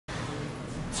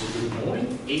So good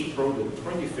morning, April the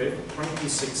 25th,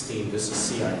 2016. This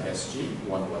is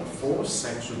CISG114,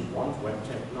 Section 1, Web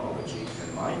Technology.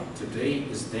 And today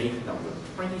is day number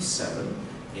 27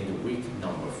 in the week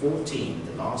number 14,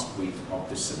 the last week of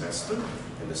the semester,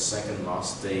 and the second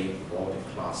last day of all the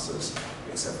classes,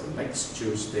 except for next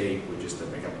Tuesday, which is the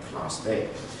makeup class day.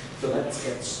 So let's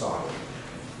get started.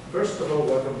 First of all,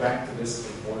 welcome back to this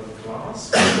important class.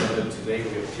 Today we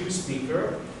have two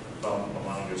speakers from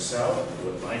among yourself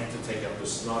who would like to take up the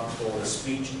slot for the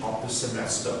speech of the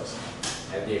semester.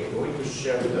 And they are going to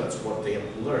share with us what they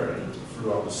have learned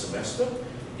throughout the semester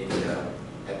in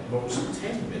at most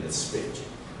 10-minute speech.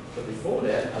 But before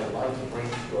that, I would like to bring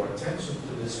your attention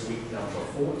to this week number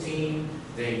 14,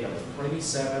 day number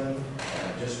 27, and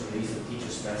I just released the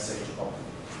teacher's message of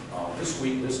this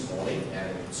week, this morning,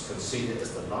 and it's considered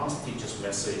as the last teacher's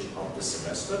message of the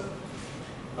semester.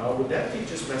 With that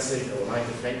teacher's message, I would like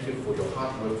to thank you for your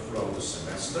hard work throughout the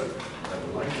semester. I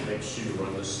would like to make sure you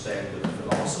understand the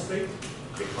philosophy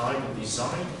behind the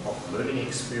design of learning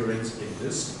experience in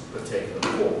this particular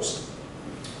course.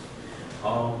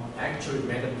 Actually,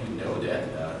 many of you know that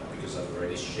because I've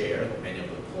already shared many of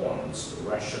the points, the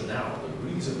rationale, the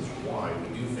reasons why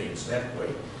we do things that way.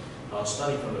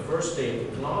 Starting from the first day of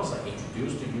the class, I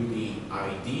introduced to you the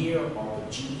idea of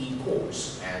a GE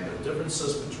course and the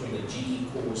differences between a GE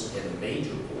course and the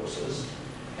major courses.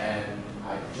 And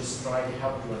I just tried to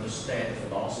help you understand the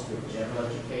philosophy of general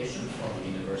education from the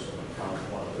University of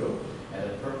California. And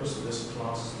the purpose of this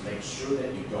class is to make sure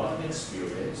that you got an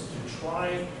experience to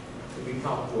try to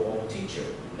become your own teacher.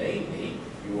 Namely,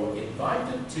 you are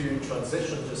invited to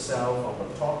transition yourself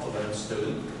from a taught-to-learn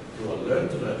student to a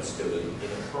learn-to-learn student. In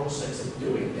the process of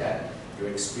doing that, you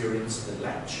experience the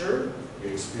lecture, you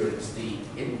experience the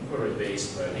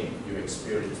inquiry-based learning, you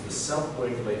experience the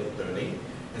self-regulated learning,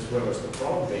 as well as the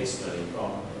problem-based learning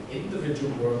from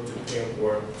individual work to pair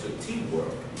work to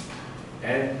teamwork.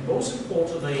 And most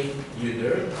importantly, you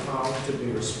learn how to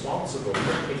be responsible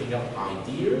for picking up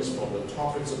ideas from the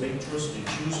topics of interest you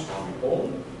choose on your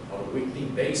own on a weekly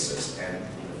basis. And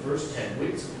in the first 10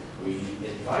 weeks, we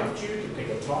invite you to pick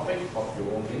a topic of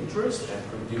your own interest and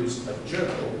produce a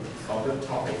journal of the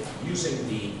topic using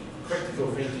the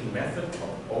critical thinking method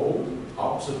of O,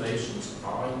 observations,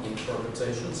 I,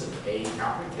 interpretations, and A,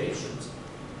 applications.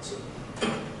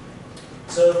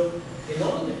 So in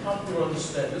order to help you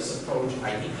understand this approach,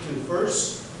 I need to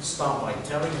first start by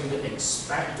telling you the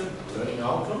expected learning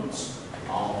outcomes.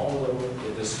 Although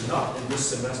it is not in this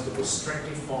semester will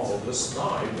strictly follow this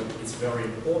slide, but it's very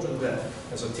important that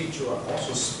as a teacher I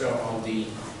also spell out the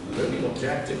learning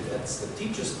objective. That's the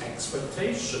teacher's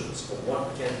expectations of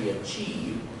what can be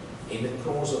achieved in the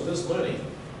course of this learning.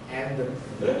 And the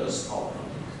learner's outcome,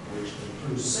 which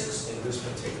includes 6 in this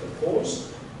particular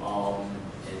course. And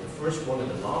the first one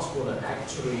and the last one are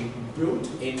actually built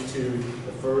into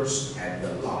the first and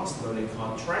the last learning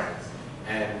contract.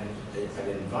 And I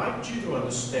invite you to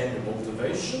understand the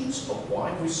motivations of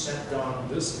why we set down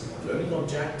this learning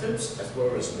objectives as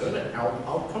well as learning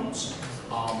outcomes,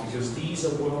 because these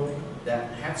are work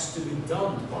that has to be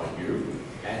done by you,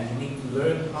 and you need to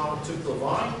learn how to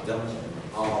provide them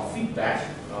feedback,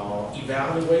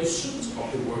 evaluations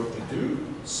of the work you do.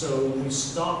 So we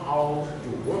start out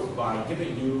your work by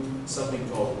giving you something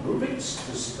called rubrics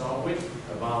to start with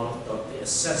about the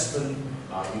assessment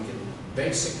you can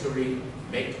basically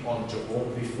make on your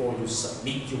own before you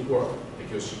submit your work,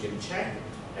 because you can check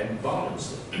and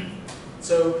balance it.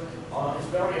 So it's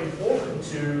very important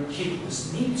to keep the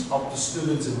needs of the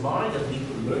students in mind and meet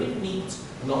the learning needs,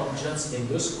 not just in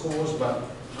this course, but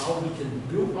how we can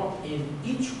build up in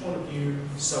each one of you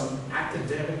some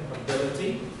academic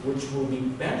ability which will be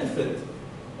benefit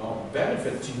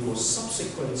to your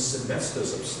subsequent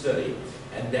semesters of study.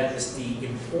 And that is the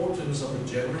importance of a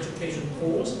general education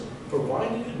course,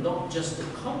 providing you not just the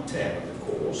content of the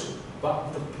course,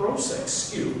 but the process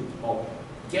skill of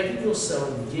getting yourself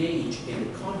engaged in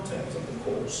the content of the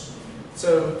course.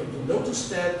 So if you notice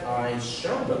that I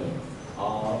seldom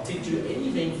teach you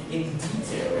anything in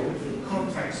detail in the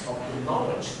context of the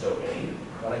knowledge domain,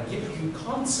 but I give you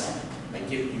concept, I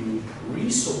give you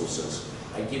resources,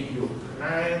 I give you a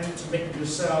plan to make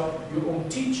yourself your own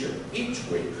teacher each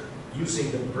week,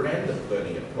 using the blended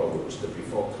learning approach, the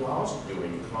before class,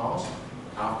 during class,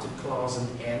 after class,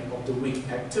 and end of the week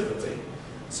activity.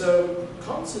 So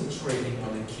concentrating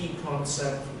on the key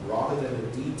concept rather than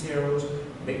the details,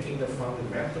 making the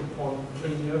fundamental point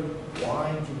clear,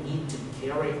 why you need to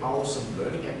carry out some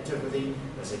learning activity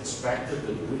as expected,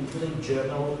 the weekly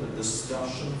journal, the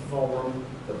discussion forum,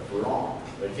 the blog,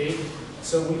 okay?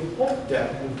 So we hope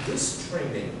that with this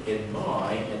training in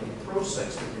mind and the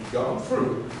process that we've gone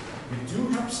through, you do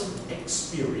have some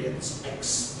experience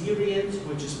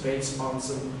which is based on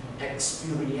some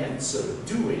experiential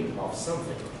doing of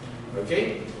something,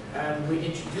 okay? And we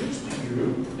introduced to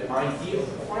you the idea of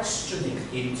questioning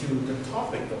into the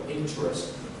topic of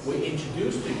interest. We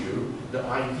introduced to you the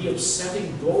idea of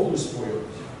setting goals for your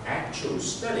actual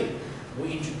study.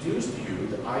 We introduced to you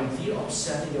the idea of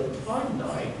setting a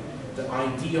timeline, the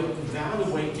idea of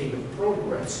evaluating the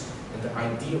progress, and the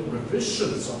idea of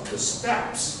revisions of the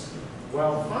steps.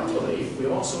 Well, finally, we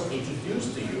also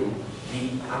introduced to you the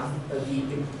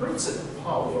implicit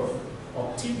power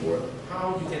of teamwork,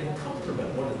 how you can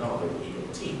complement one another in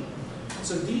your team.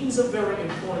 So these are very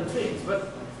important things.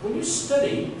 But when you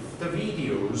study the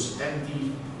videos and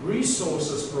the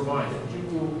resources provided,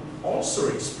 you will also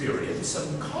experience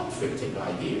some conflicting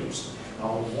ideas.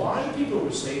 Why people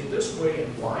will say it this way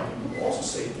and why people also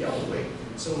say it the other way.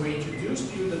 So we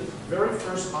introduced to you the very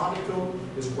first article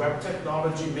is web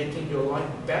technology making your life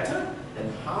better,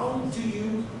 and how do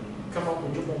you come up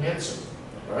with your own answer?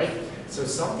 All right? So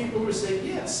some people will say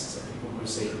yes, some people will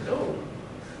say no.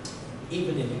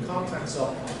 Even in the context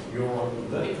of your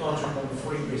learning contract on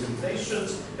free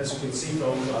presentations, as you can see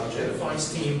from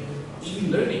Jennifer's team,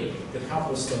 e-learning can help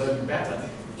us to learn better.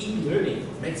 E-learning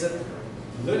makes it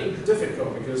learning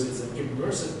difficult because it's an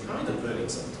immersive kind of learning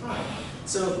sometimes.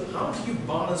 So how do you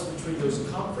balance between those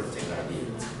conflicting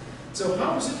ideas? So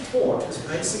how is it taught? It's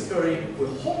basically, we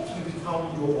hope you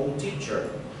become your own teacher.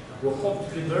 We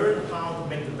hope you learn how to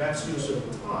make the best use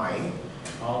of time,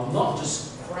 not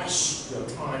just crash your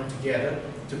time together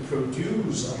to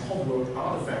produce a homework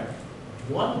artifact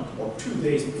 1 or 2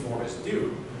 days before it's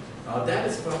due. That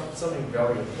is something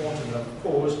very important. Of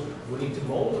course, we need to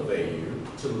motivate you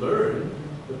to learn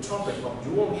the topic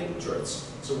of your interest.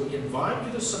 So we invite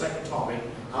you to select a topic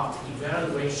after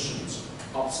evaluations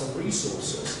of some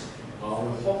resources. We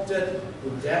hope that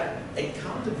with that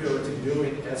accountability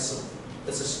doing as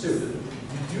a student,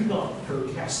 you do not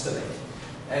procrastinate.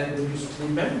 And you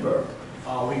remember,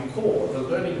 we call the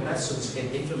learning lessons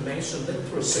in information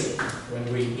literacy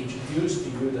when we introduced to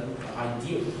you the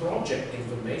idea of project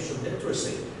information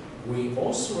literacy. We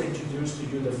also introduced to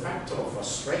you the factor of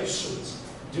frustrations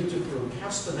due to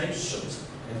procrastinations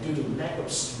and due to lack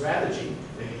of strategy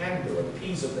to handle a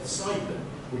piece of assignment,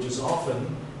 which is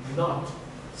often not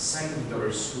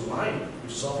secondary school-like,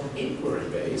 which is often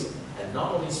inquiry-based, and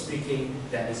not only speaking,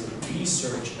 that is a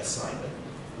research assignment.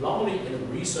 Normally, in a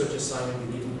research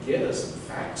assignment, you need to gather some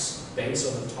facts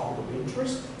based on the topic of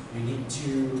interest. You need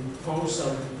to pose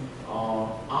some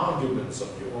arguments of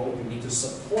your own. You need to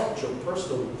support your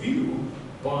personal view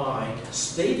by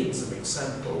stating some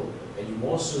example, and you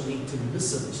also need to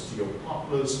listen to your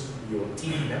partners, your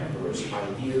team members'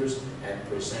 ideas, and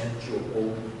present your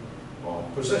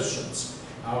own positions.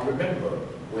 Remember,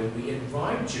 when we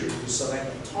invite you to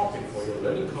select a topic for your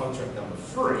learning contract number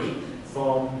 3,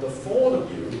 from the 4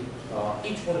 of you,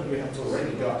 each one of you has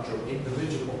already got your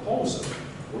individual proposal.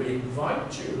 We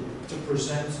invite you to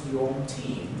present your own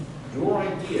team, your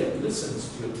idea, listens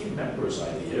to your team member's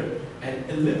idea, and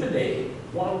eliminate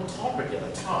one topic at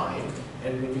a time.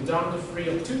 And when you're done the 3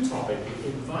 or 2 topic,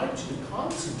 we invite you to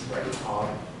concentrate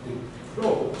on the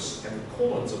pros and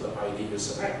cons of the idea you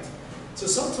select. So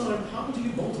sometimes, how do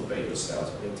you motivate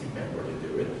yourself and your team member to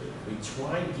do it? We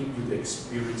try and give you the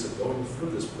experience of going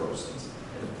through this process.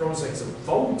 And the process of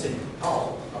voting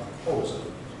out a proposal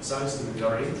sounds to be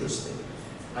very interesting.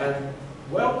 And,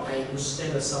 well, I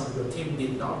understand that some of your team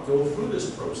did not go through this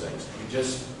process. You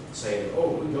just say,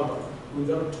 oh, we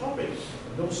got a topic.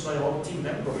 And those like our team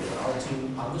members and our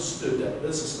team understood that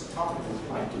this is the topic we'd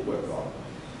like to work on.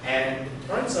 And it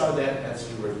turns out that as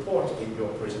you report in your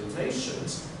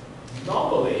presentations,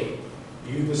 normally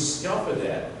you discover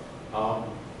that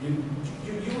you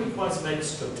require some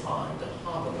extra time to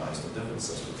harmonize the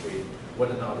differences between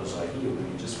one another's idea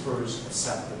when you just first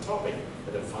accept the topic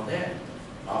at the front end.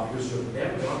 Because you've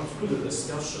never gone through the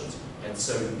discussions, and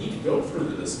so you need to go through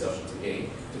the discussions again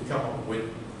to come up with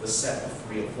the set of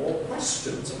 3 or 4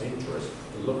 questions of interest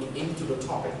to look into the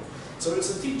topic. So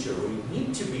as a teacher, we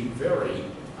need to be very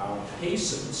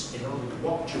patient in order to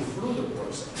walk you through the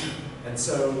process. And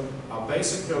so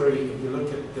basically, if you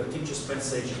look at the teacher's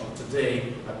message of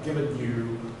today, I've given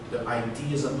you the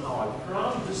ideas of how I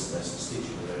plan this lessons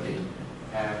teaching and learning,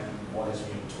 and what is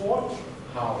being taught,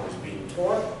 how it is being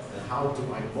taught, and how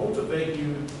do I motivate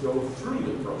you to go through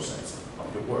the process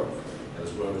of your work,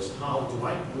 as well as how do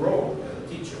I grow as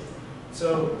a teacher.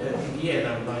 So in the end,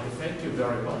 I would like to thank you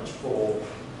very much for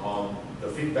the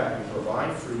feedback you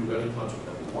provide through learning contract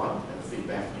number 1 and the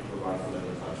feedback you provide for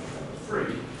learning contract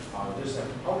number 3. This has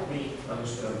helped me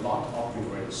understand a lot of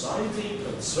your anxiety,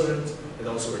 concern, and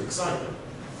also excitement.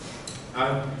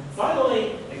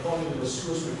 Finally, according to the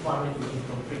school's requirement, you need to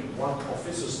complete one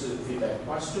official student feedback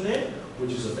questionnaire,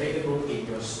 which is available in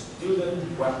your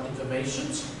student web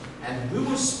informations. And we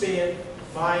will spend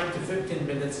 5 to 15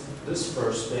 minutes this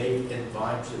first day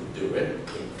invite you to do it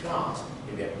in class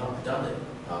if you have not done it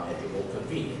at your own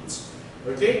convenience.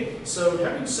 Okay, so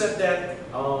having said that,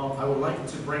 I would like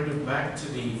to bring you back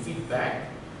to the feedback,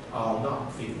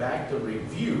 the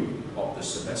review of the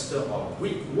semester of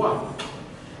week 1.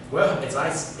 Well, as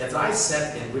I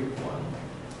said in week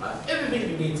 1, everything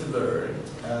you need to learn,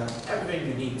 everything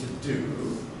you need to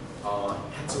do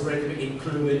has already been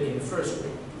included in the first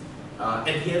week. At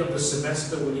the end of the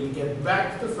semester, we need to get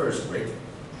back to the first week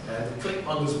and click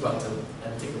on this button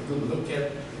and take a good look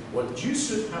at what you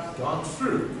should have gone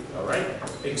through, all right?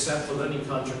 Except for learning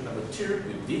contract number 2,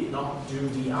 we did not do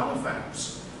the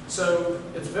artifacts. So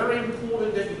it's very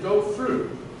important that you go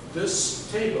through this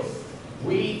table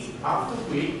week after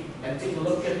week and take a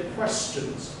look at the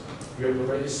questions you have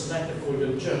already selected for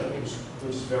your journals,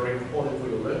 which is very important for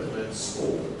your learning at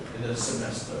school in this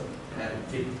semester, and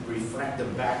reflect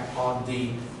them back on the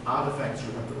artifacts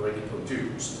you have already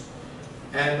produced.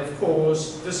 And of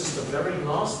course, this is the very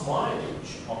last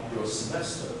mileage of your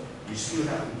semester. You still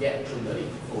have to get your learning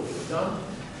portfolio done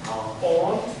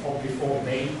on or before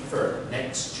May 3rd,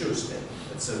 next Tuesday.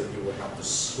 And so you will have the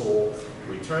score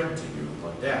returned to you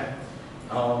on that.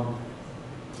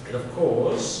 And of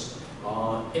course,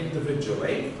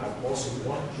 individually, I also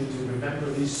want you to remember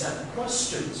these set of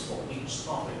questions for each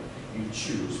topic you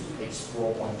choose to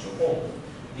explore on your own.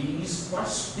 These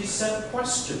set of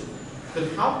questions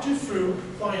could help you through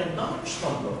quite a large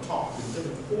number of topics in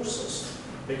different courses,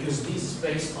 because this is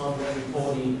based on what we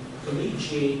call the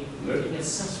collegiate learning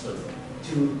assessment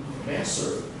to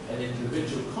measure an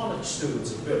individual college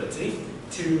student's ability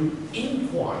to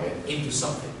inquire into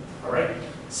something. All right.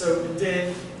 So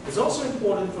then it's also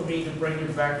important for me to bring you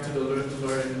back to the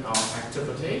learn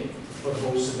activity for the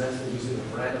whole semester using the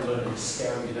brand learning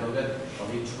scale. You know that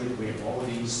on each week we have all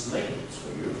these links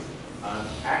for you.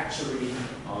 Actually,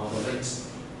 the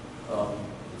links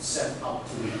set up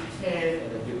to week 10,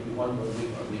 and then give you one more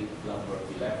week on week number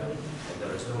 11, and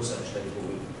there is no such thing for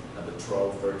week number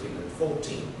 12, 13, and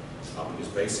 14, because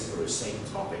basically the same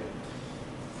topic.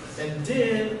 And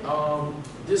then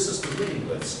this is the reading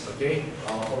list, okay?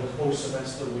 For the whole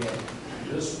semester we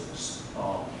have this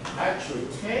actually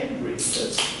 10 reading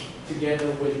lists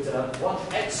together with one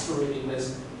extra reading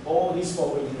list. All these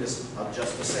 4 reading lists are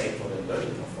just the same for the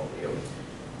learning portfolio.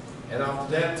 And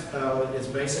after that, it's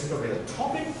basically the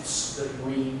topics that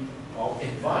we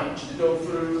invite you to go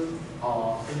through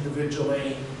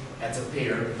individually, as a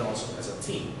pair, and also as a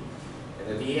team.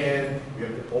 And at the end, you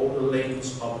have all the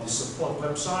links of the support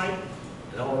website,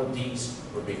 and all of these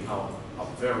will become a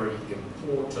very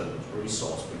important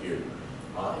resource for you.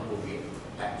 It will be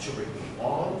actually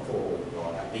on for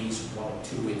at least 1 or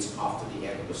 2 weeks after the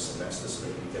end of the semester, so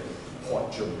that you can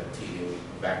port your material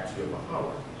back to your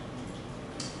Mahara.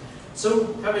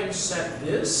 So, having said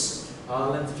this,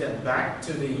 let's get back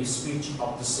to the speech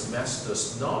of the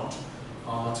semester's note.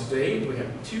 Today we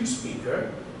have 2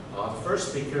 speakers. The first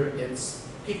speaker is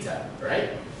Peter, right?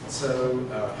 So,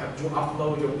 have you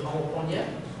uploaded your PowerPoint yet?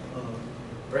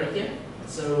 Right yet?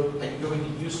 So, are you going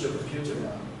to use your computer?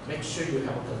 Make sure you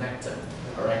have a connector.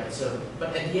 All right. So,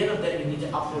 but at the end of that, you need to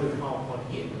upload your PowerPoint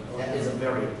here. That is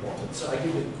very important. So, I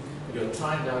give you your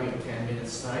time now. You have 10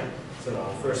 minutes time. So,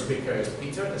 our first speaker is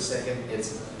Peter. The second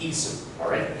is Isu. All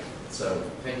right. So,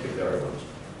 thank you very much.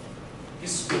 You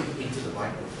speak into the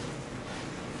microphone.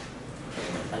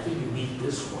 I think you need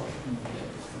this one.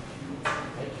 Yeah.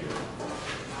 Thank you.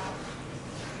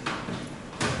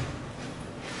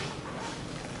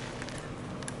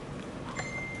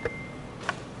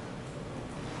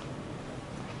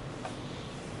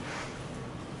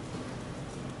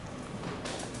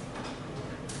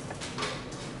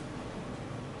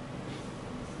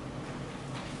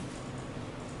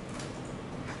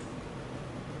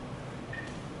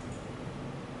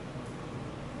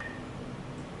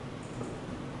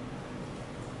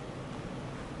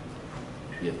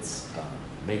 It's,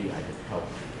 maybe I can help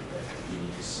you with that. You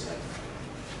need to select,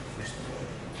 first of all,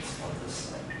 it's on this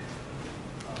side.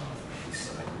 You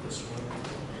select this one.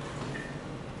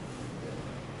 Yeah,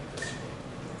 this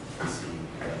one. See,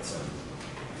 got some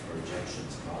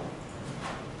projections on.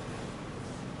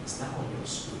 It's not on your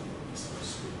screen, it's on the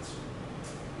screen.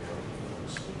 You have it on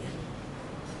the screen.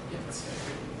 Yeah, that's it.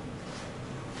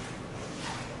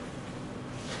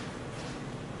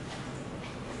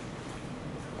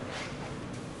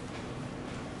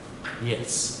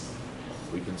 Yes.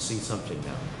 we can see something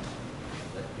now.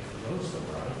 Let me close the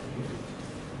right view.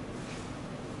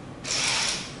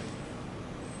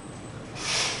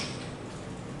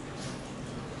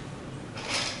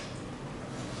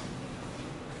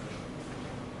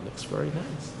 Looks very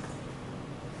nice.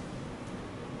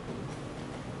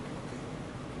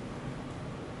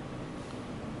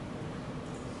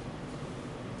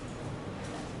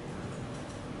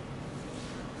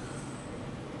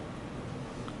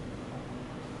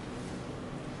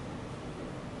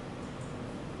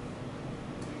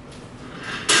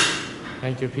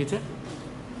 Thank you, Peter.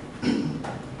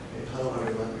 Hello,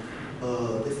 everyone.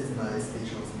 This is my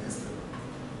speech of semester.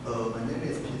 My name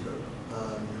is Peter.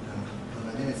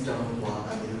 My name is Zhang Hua,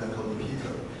 and you can call me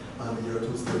Peter. I'm a year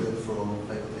 2 student from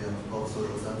Faculty of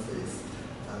Social Sciences,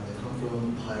 and I come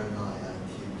from Higher 9 and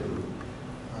Team 2.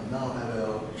 And now I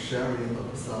will sharing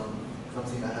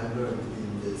something I have learned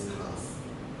in this class.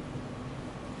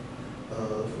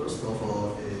 First of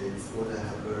all is what I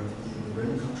have learned in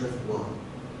learning contract 1.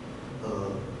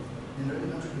 In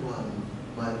learning contract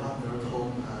 1, my partner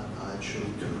Tom and I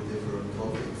choose 2 different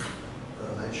topics.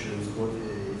 I choose what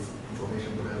is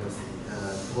information privacy,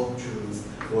 and Tom choose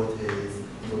what is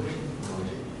information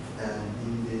technology. And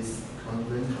in this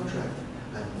learning contract,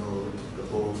 I know the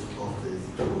both of these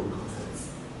 2 concepts.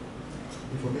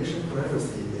 Information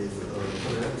privacy is a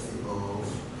privacy of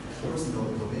personal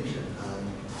information and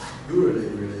usually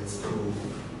relates to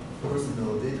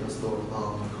personal data stored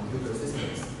on computer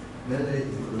systems. Mainly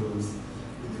includes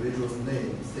individual's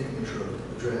name, signature,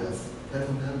 address,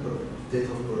 telephone number, date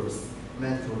of birth,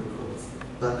 medical records,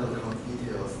 bank account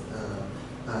details,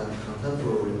 and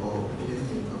contemporary or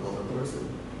opinion about a person.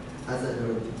 As I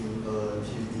learned in a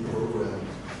TV program,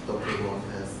 Dr. Wang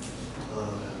has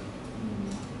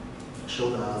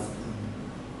showed us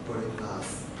in early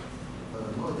class.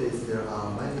 Nowadays, there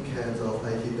are many kinds of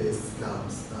IT-based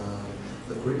scams.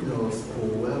 The criminals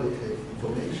who violate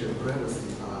information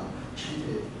privacy are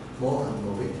cheated more and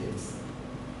more victims,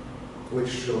 which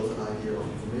shows the idea of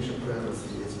information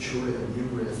privacy is truly a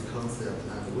numerous concept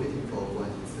and waiting for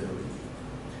widely theory.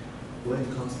 When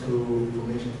it comes to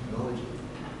information technology,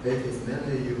 it is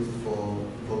mainly used for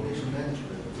information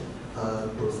management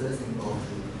and processing of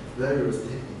the various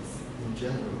techniques. In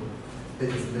general, it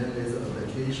is mainly the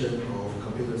application of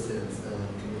computer science and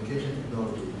communication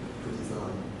technology to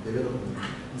design, development,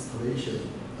 installation,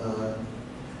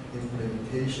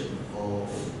 implementation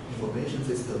of information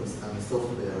systems and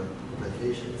software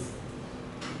applications.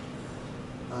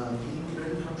 In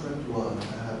learning contract 1,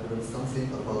 I have learned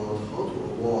something about how to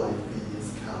avoid being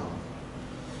scammed.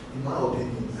 In my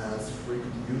opinion, as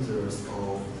frequent users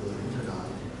of the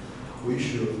internet, we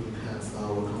should enhance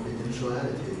our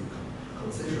confidentiality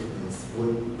consciousness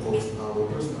when we post our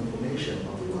personal information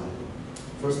on the web.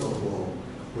 First of all,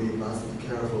 we must be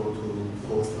careful to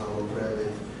post our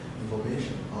private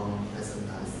information on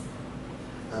SMS.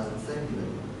 And secondly,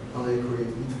 only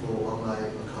create multiple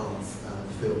online accounts and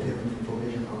fill payment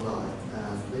information online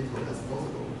as little as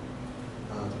possible.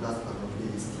 Last but not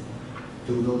least,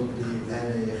 do not believe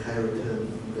any high return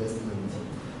investment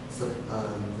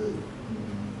and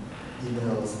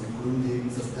emails including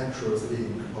suspicious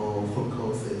link or phone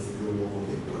calls says you will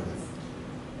big price.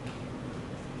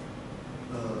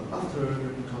 After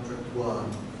learning contract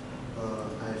 1,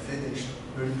 I finished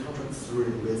learning contract 3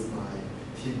 with my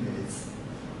teammates.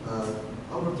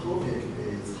 Our topic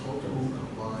is how to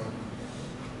combine,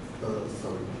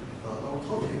 our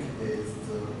topic is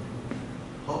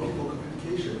how people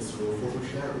communication through photo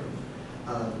sharing.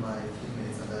 And my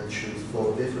teammates and I choose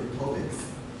 4 different topics.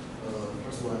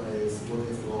 First one is what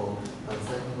is law, and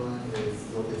second one is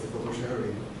what is photo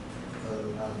sharing.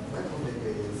 And my topic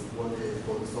is what is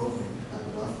photo solving, and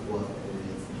the last one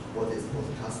is what is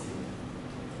podcasting.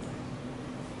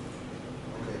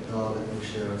 Okay, now let me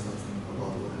share something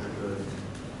about what I learned.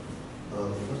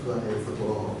 The first one is a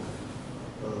blog.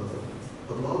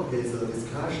 A blog is a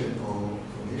discussion on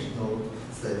informational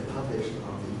site published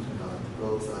on the internet.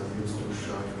 Blogs are used to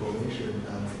share information,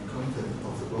 and the content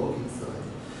of the blogging site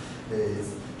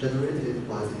is generated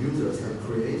by the users and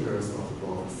creators of the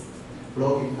blogs.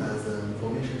 Blogging as an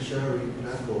information sharing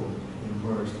platform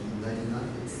emerged in the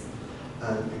 1990s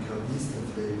and became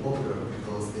instantly popular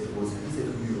because it was easy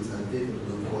to use and didn't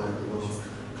require advanced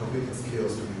computing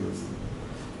skills to use.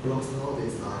 Blogs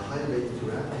nowadays are highly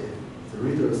interactive. The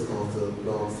readers of the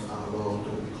blogs are allowed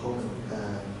to comment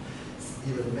and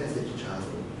even message each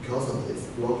other. Because of this,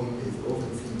 blogging is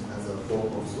often seen as a form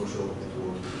of social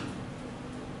networking.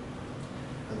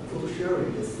 And photo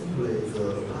sharing is simply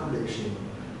the publishing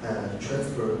and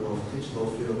transfer of digital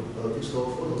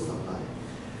photos online.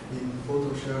 In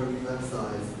photo sharing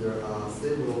websites, there are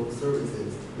several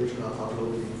services which are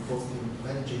uploading, posting,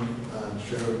 managing, and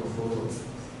sharing of photos.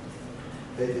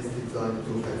 It is designed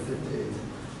to facilitate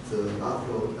the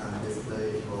upload and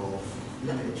display of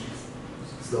images.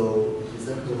 So it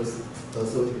resembles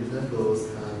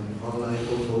an online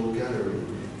photo gallery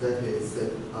that is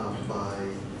set up by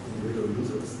individual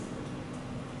users.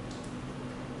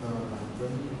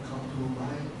 When we come to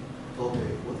my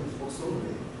topic, what is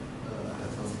photosomy? I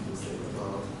have something to say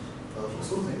about.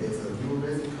 Photosomy is a new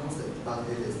basic concept, but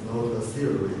it is not a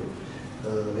theory.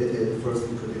 It is first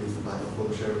introduced by a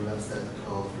photo sharing website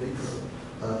called Flickr.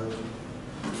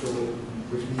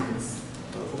 Which means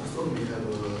photosomy have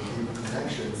deep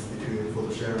connections between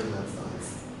photo sharing websites.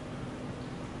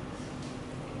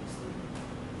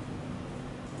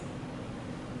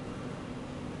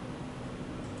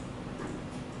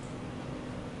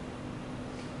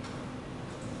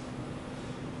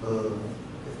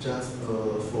 It's just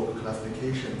for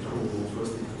classification tool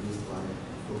first introduced by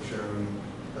photo sharing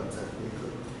website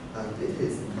Flickr. And it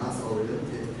is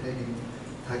mass-oriented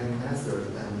tagging method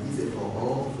and easy for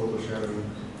all photo sharing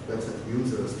website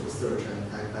users to search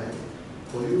and tag back.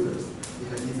 For users, you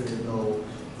can easily know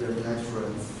their match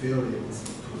friends' feelings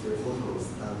to their photos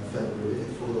and find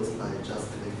related photos by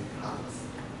just clicking tags.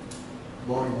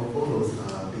 More and more photos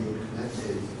are being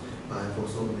connected by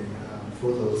photosomy, and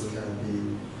photos can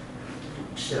be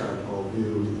shared or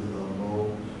viewed in a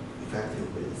more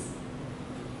effective ways.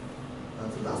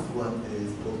 And the last one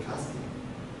is podcasting.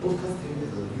 Podcasting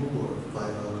is a new word by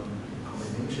a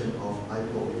combination of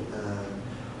iPod and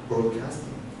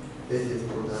broadcasting. It is a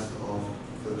product of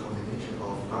the combination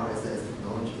of RSS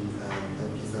technology and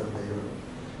MP3 player.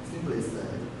 Simply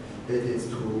said, it is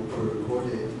to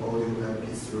pre-recorded audio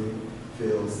MP3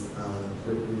 files and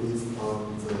released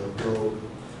on the blog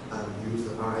and use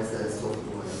the RSS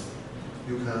software.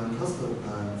 You can custom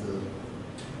and the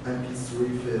MP3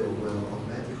 file will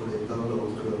automatically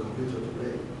download to your computer to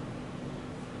play.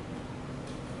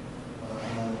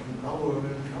 In our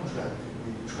contract,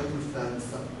 we try to find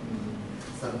some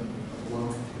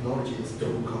advanced technologies to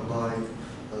combine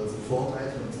the four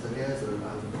items together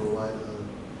and provide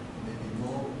maybe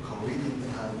more convenient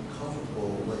and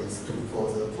comfortable ways for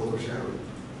the photo sharing.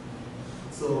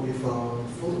 So we found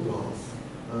photographs.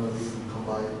 We can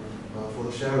combine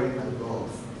photo sharing and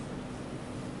blogs.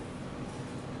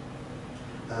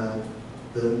 And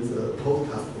then the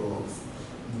podcast blogs.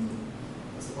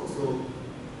 It's also,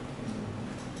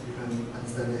 you can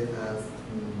understand it as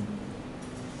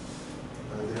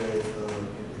there is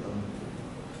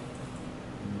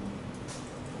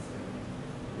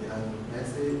an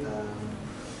essay and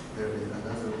there is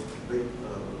another big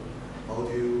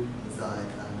audio inside,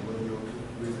 and when you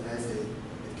read the essay,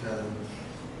 it can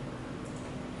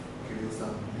give you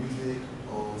some music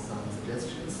or some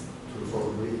suggestions to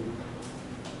follow read.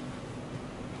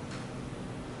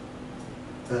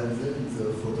 And then the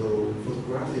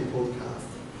photography podcast,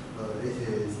 it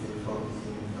is found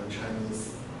in a Chinese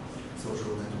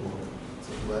social network,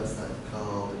 social website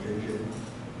called Zhen.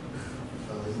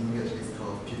 In English, it's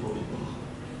called People.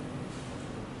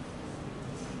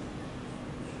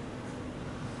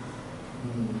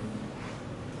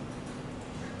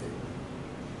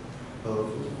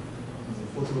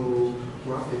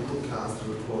 Photography podcast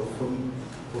record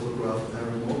photographs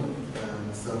every moment,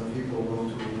 and some people want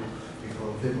to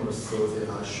become famous, so they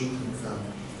are shooting some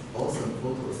awesome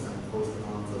photos and post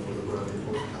on the photography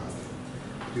podcast.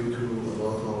 Due to a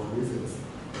lot of reasons,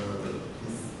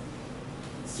 these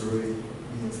three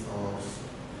means of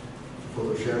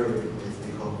photo sharing is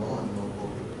become more and more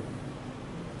popular.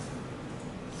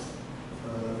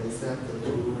 Except the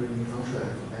two written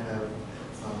contract, I have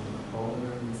some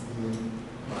honors in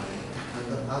my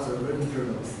and other written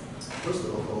journals. First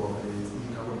of all is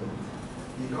e-government.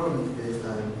 E-government is a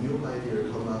new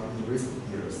idea come up in recent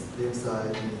years.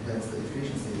 Inside enhance the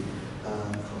efficiency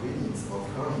and convenience of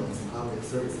government's public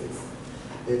services.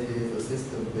 It is a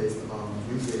system based on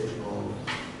usage of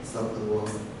some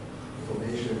advanced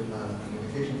information and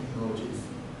communication technologies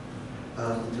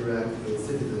and interact with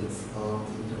citizens on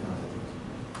the internet.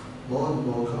 More and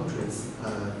more countries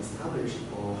have established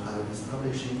or have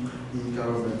establishing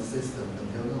e-government system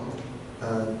until now.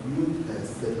 And UN has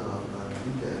set up an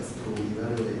index to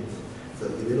evaluate the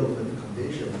development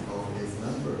condition of its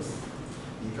members'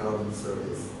 e-government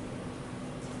service.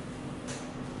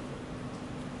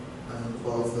 And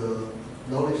for the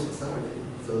knowledge society,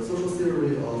 the social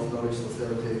theory of knowledge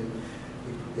society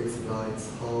explains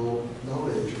how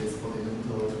knowledge is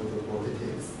fundamental to the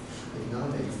politics,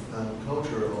 economics, and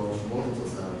culture of modern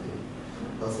society.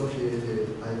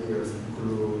 Associated ideas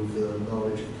include the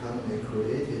knowledge economy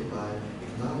created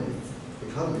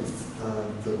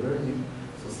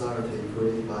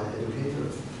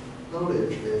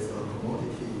knowledge is a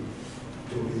commodity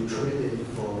to be traded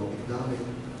for economic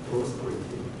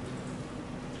prosperity.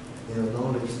 In a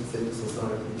knowledge-centered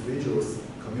society, individuals,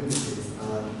 communities,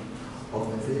 and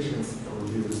organizations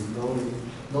produce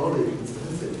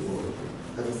knowledge-intensive work.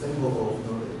 At the center of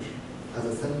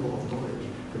knowledge,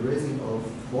 the raising of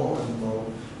more and more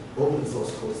open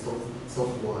source code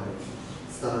software,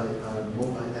 style, and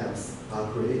mobile apps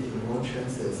are creating more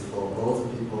chances for all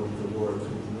the people in the world to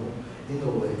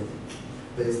innovate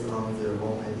based on their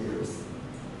own ideas.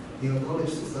 In a knowledge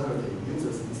society,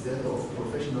 users instead of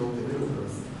professional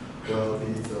developers will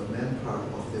be the main part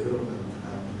of development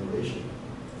and innovation.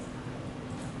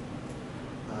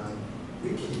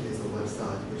 Wiki is a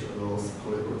website which allows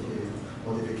collaborative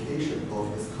modification of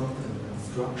its content and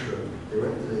structure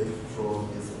directly from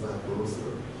its web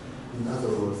browser. In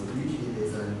other words, Wiki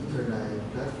is an internet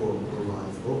platform that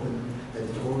provides open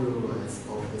editorial rights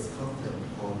of its content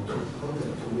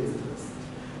to visitors.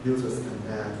 Users can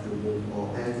add, remove, or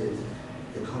edit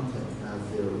the content at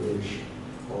their wish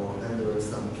or under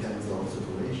some kinds of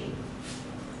situation.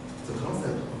 The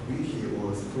concept of Wiki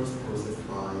was first processed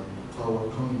by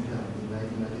Howard Cunningham in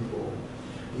 1994.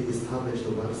 He established a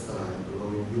website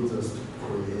allowing users to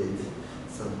create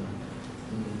some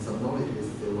knowledge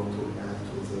they want to add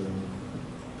to the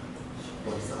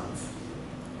websites.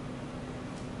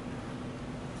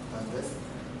 And that's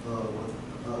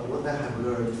what I have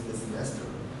learned this semester.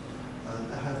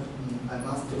 I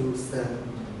must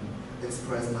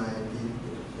express my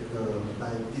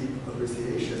deep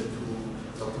appreciation to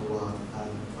Dr. Wang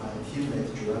and my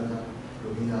teammates Joanna,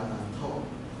 Romina, and Tom.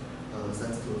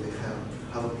 Thanks to they have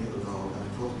helped me a lot and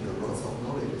taught me a lot of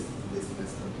knowledge in this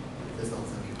semester. That's all.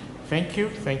 Thank you.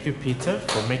 Thank you, Peter,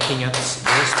 for making us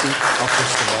your speak of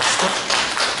this semester.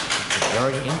 It's a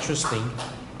very interesting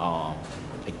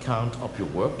account of your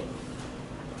work.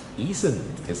 Ethan,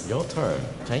 it's your turn.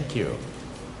 Thank you.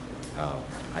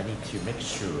 I need to make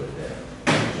sure that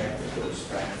the projector goes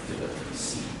back to the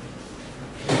PC.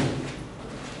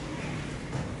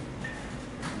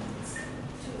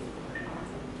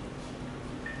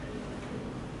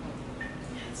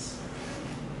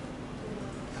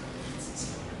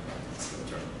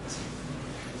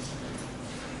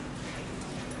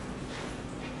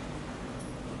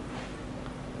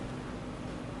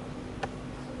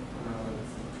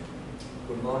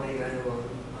 Good morning, everyone.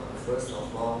 First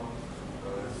of all,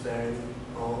 thank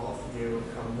all of you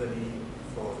company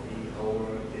for me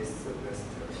over this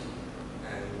semester.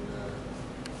 And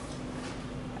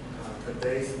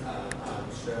today I'll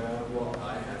share what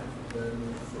I have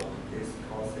learned from these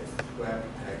courses, web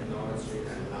technology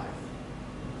and life.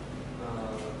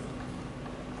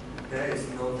 There is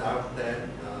no doubt that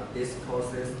these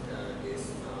courses is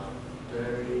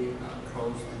very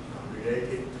close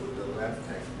related to the web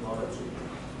technology.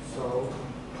 So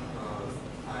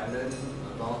I learned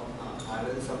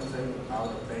something about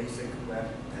the basic web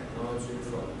technology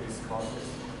from these courses.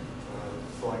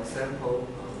 For example,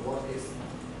 what is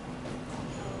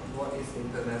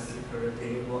internet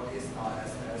security? What is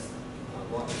RSS?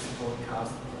 What is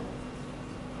podcast?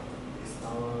 Is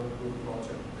our group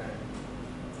project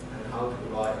and how to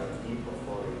write an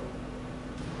e-portfolio.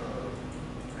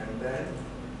 And then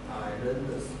I learned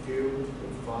the skill to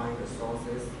find the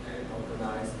sources and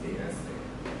organize the essay,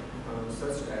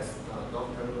 such as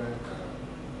Dr. Ren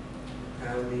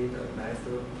tell me the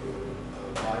method to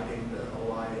writing the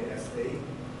OIA essay.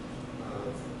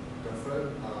 The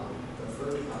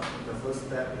first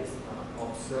step is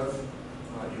observe.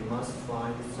 You must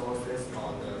find sources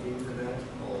on the internet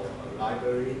or a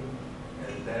library,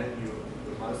 and then you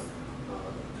must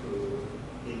to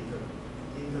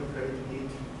interpret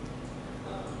it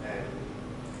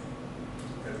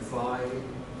and find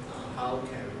how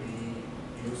can we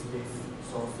use these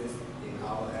sources in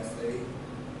our essay,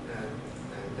 and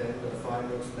then the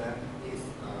final step is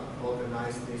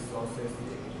organize these sources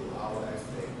into our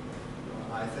essay.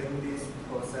 I think this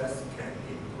process can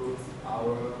improve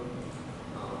our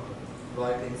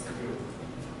writing skill.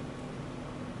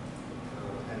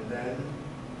 And then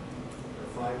the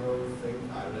final thing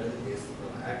I learned is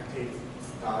active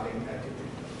studying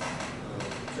attitude.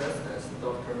 Just as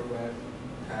Dr. Webb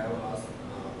tell us,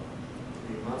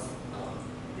 we must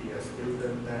be a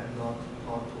student that not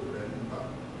taught to learn but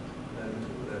learn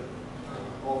to learn.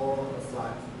 All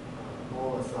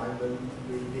assignment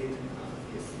we did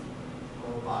is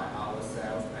all by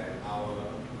ourselves and our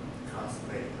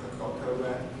classmates. Dr.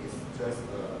 Webb is just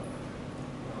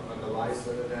an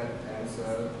advisor that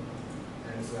answer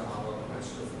our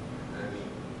question.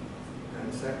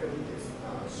 And second is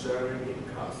sharing in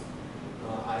class.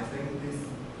 I think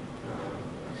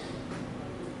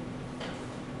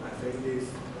think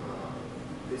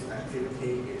this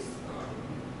activity is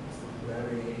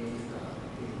very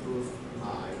improve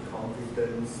my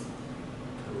confidence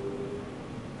to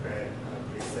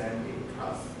present in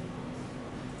class.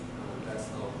 That's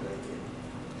all. Thank you.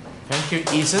 Thank you,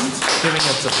 Ethan, giving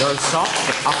us a very soft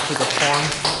but up to the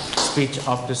point speech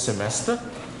of the semester.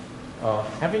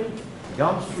 Having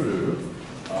gone through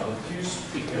the two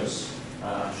speakers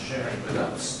sharing with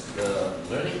us the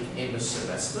learning in the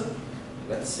semester,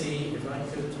 let's see if I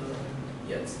could,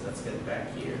 yes, let's get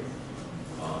back here.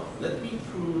 Let me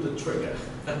pull the trigger.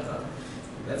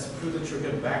 Let's pull the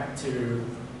trigger back to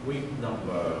week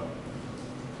number,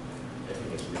 I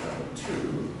think it's week number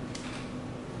 2.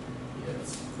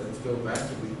 Yes, let's go back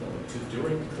to week number 2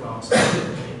 during class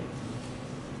activity.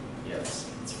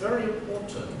 Yes, it's very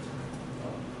important.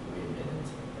 Wait a minute.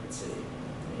 Let's see.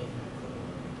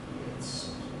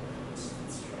 Yes,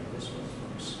 let's try this one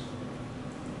first.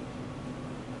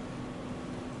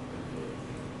 Okay.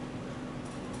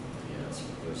 Yes,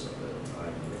 because of the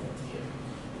time limit here.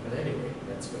 But anyway,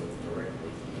 let's go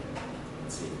directly here.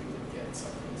 Let's see if we can get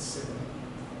something similar.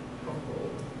 Oh,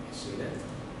 you see that?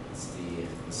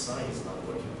 The sign is not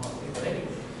working properly. But anyway,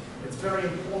 it's very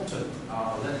important.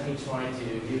 Let me try to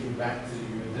give you back to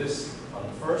you this on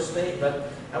the first day,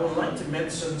 but I would like to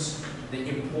mention the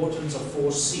importance of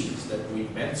 4 C's that we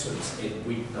mentioned in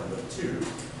week number 2.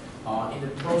 In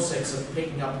the process of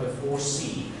picking up the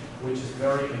 4C, which is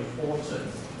very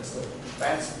important as the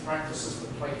best practices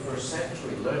for 21st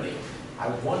century learning, I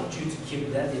want you to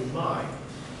keep that in mind.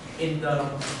 In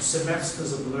the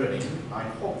semesters of learning, I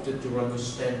hope that you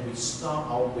understand we start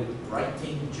out with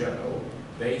writing journal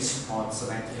based on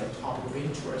selecting a topic of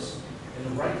interest.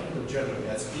 And writing the journal,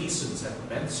 as Easons have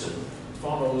mentioned,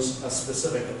 follows a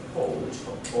specific approach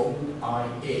of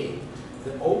OIA.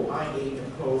 The OIA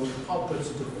approach helps us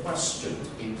to question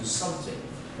into something.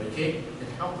 Okay? It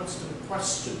helps us to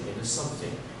question into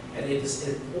something. And it is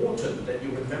important that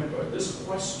you remember this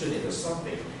question into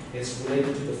something is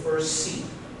related to the first C.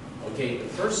 Okay, the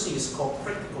first C is called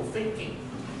critical thinking.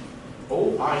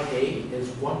 OIA is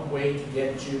one way to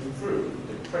get you through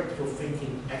the critical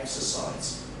thinking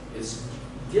exercise. Is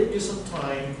give you some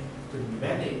time to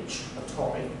manage a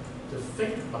topic, to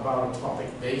think about a topic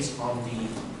based on the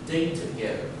data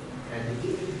gathered, and to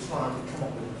give you time to come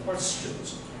up with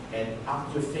questions. And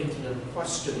after thinking and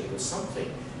questioning with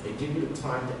something, they give you the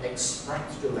time to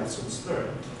extract your lessons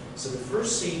learned. So the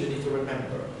first C you need to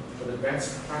remember for the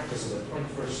best practice of the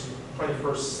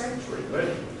 21st century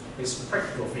learning is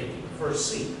practical thinking, first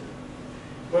C.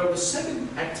 Well, the second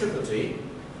activity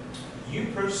you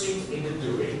proceed into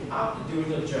doing after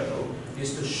doing a journal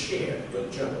is to share your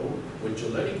journal with your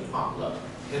learning partner.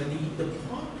 And the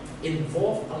part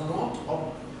involves a lot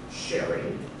of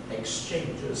sharing,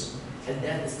 exchanges, and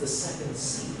that is the second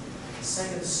C. The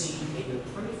second C in the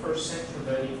 21st century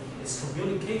learning is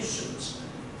communications.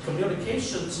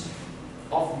 Communications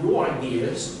of your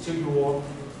ideas to your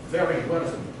very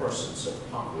relevant persons, your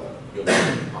partner, your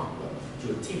learning partner, to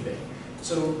your teammate.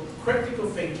 So critical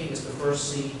thinking is the first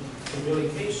C,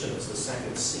 communication is the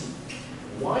second C.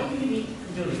 Why do you need to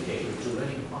communicate with your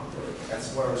learning partner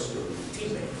as well as your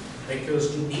teammate?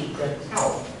 Because you need that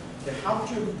help to help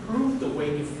you improve the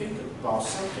way you think about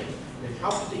something, to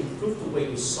help you to improve the way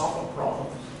you solve a problem.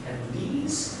 And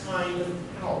these kind of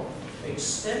help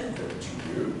extended to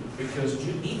you because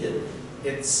you need it.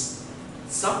 It's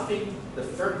something the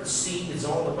third C is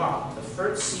all about. The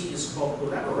third C is called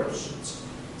collaborations.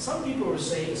 Some people will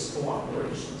say it's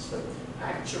cooperations, but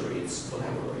actually it's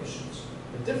collaborations.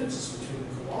 The differences between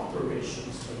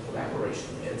cooperations and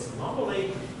collaboration is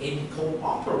normally in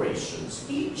cooperations,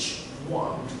 each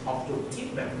one of your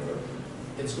team member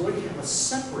is going to have a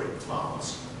separate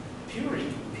task, purely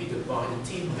completed by the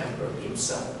team member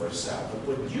himself or herself. But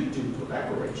when you do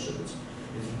collaborations,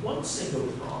 it's one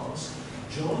single task,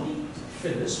 jointly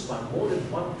finished by more than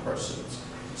one person.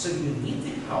 So you need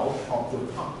the help of your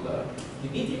partner, you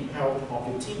need the help of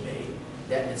your teammate.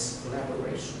 That is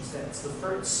collaborations. That's the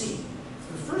third C.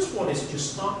 So the first one is you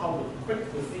start out with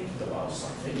critical thinking about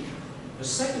something. The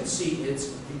second C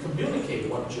is you communicate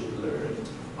what you've learned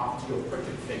after your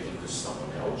critical thinking to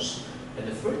someone else. And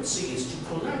the third C is to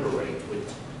collaborate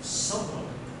with someone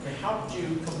to help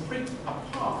you complete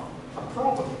a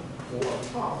problem or a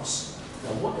task.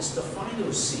 Now what is the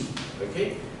final C?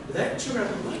 Okay? Actually, I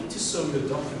would like to show you a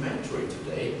documentary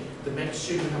today to make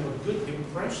sure you have a good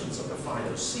impressions of the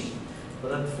final C.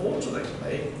 But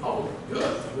unfortunately, oh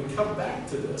good, we come back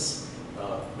to this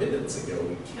minutes ago,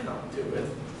 we cannot do it.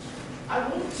 I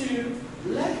want to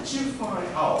let you find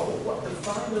out what the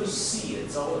final C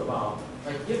is all about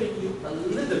by giving you a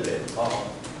little bit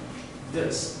of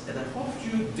this, and I hope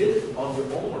you did it on your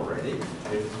own already.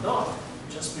 If not,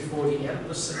 just before the end of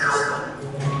the semester,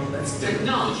 let's do it.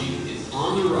 Technology is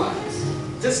on the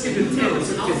rise. Just give it 10 Who or knows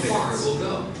 15 how far minutes. it will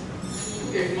go.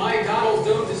 If my goggles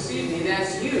don't deceive me,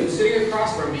 that's you sitting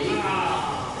across from me.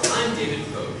 I'm David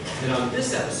Pogue, and on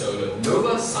this episode of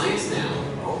Nova Science Now,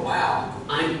 Oh, wow.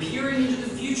 I'm peering into the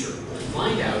future to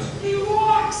find out He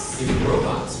walks! if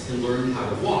robots can learn how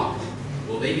to walk.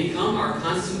 Will they become our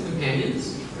constant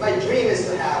companions? My dream is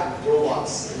to have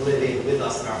robots living with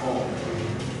us in our home.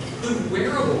 Could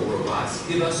wearable robots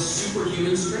give us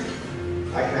superhuman strength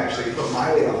I can actually put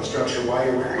my weight on the structure while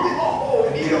you're wearing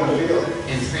it, and you don't feel it.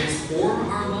 and transform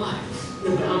our lives? The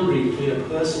boundary between a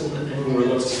person and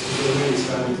robots is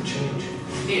starting to change.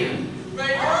 And My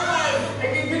God! I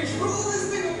can control this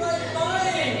thing with my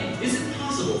mind! is it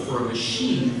possible for a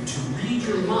machine to read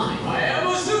your mind I am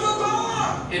a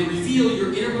superpower! and reveal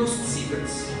your innermost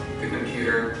secrets? The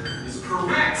computer is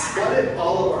correct! What if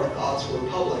all of our thoughts were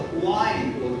public?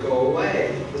 Lying would go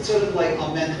away. It's sort of like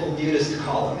a mental nudist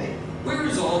colony. Where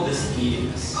is all this leading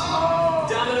us? Oh!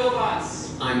 Domino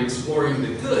bots! I'm exploring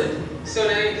the good, So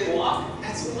now you can walk?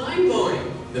 That's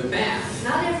mind-blowing. the bad,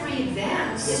 Not every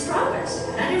advance is progress.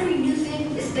 Not every new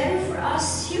thing is better for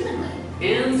us humanly.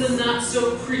 and the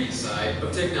not-so-pretty side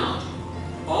of technology.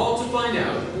 All to find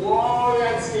out, Whoa,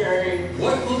 that's scary.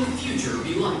 what will the future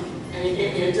be like? And you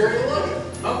gave me a dirty look.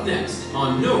 Up next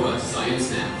on Nova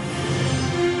Science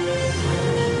Now.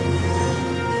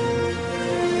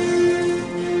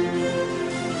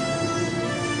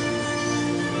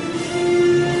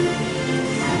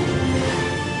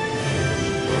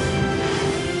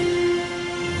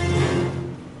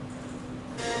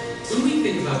 When we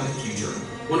think about the future,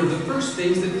 one of the first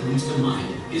things that comes to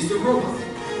mind is the robot.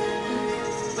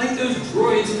 Like those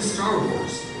droids in Star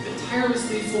Wars that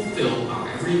tirelessly fulfill our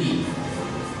every need.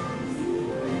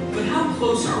 But how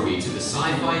close are we to the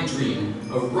sci-fi dream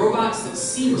of robots that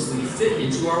seamlessly fit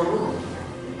into our world?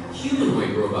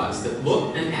 Humanoid robots that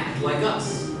look and act like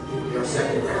us. Your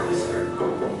second round, sir.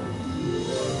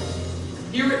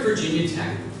 Here at Virginia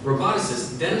Tech,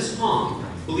 roboticist Dennis Hong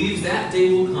believes that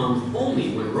day will come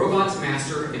only when robots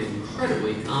master an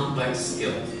incredibly complex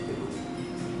skill.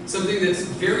 Something that's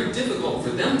very difficult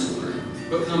for them to learn,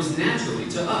 but comes naturally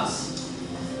to us.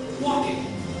 Walking.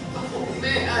 Oh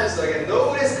man, so like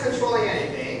nobody's controlling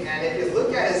anything, and if you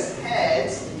look at his head,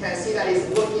 you can see that he's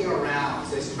looking around.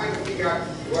 So he's trying to figure out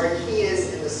where he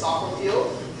is in the soccer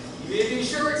field. He may be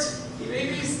short, he may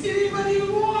be skinny, but he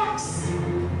walks.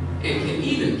 And can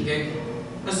even kick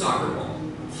a soccer ball.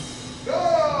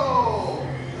 Go!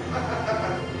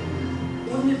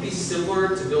 Wouldn't it be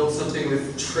simpler to build something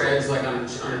with treads like on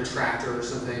a tractor or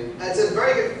something? That's a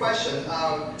very good question.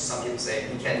 Some people say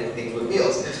we can't do things with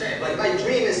wheels. That's right. Like my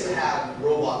dream is to have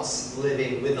robots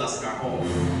living with us in our home.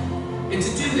 And to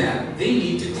do that, they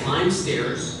need to climb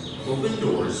stairs, open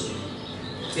doors,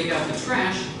 take out the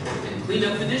trash, and clean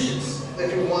up the dishes.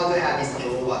 If you want to have these kind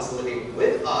of robots living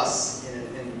with us in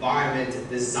an environment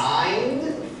designed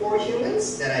for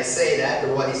humans, then I say that the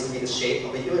robot needs to be the shape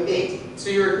of a human being. So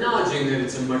you're acknowledging that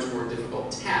it's a much more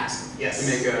difficult task Yes. to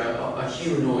make a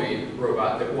humanoid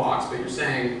robot that walks, but you're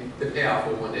saying the payoff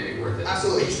will one day be worth it.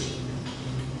 Absolutely.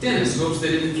 Dennis hopes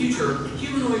that in the future,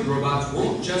 humanoid robots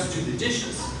won't just do the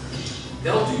dishes.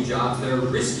 They'll do jobs that are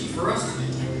risky for us to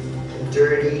do,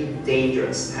 Dirty,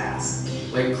 dangerous task.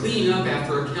 like cleaning up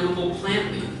after a chemical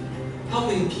plant leak,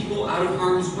 helping people out of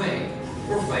harm's way,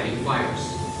 or fighting fires.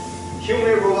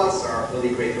 Humanoid robots are really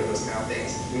great for those kind of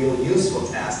things. Real useful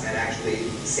tasks that actually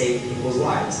save people's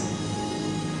lives.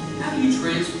 How do you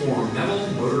transform metal,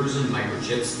 motors, and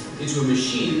microchips into a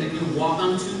machine that can walk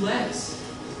on two legs?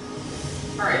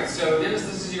 Alright, so Dennis,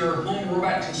 this is your home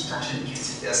robot construction kit.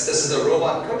 Yes, this is a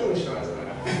robot cooking show, isn't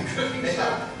it? Cooking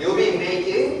Yeah. You'll be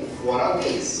making one of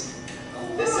these.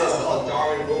 This is called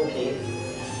Darwin Rupee.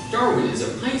 Darwin is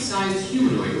a pint-sized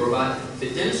humanoid robot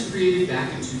that Dennis created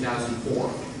back in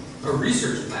 2004. A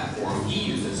research platform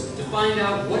he uses to find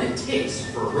out what it takes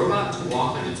for a robot to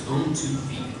walk on its own 2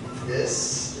 feet.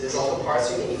 This is all the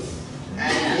parts you need.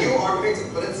 And you are going to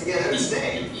put it together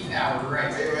today. Yeah,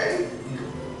 right. Are you ready?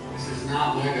 This is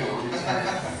not Lego.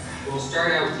 We'll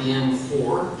start out with the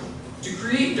M4. To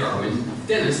create Darwin,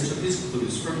 Dennis took his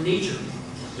clues from nature.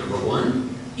 Number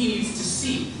 1, he needs to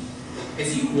see.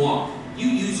 As you walk, you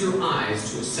use your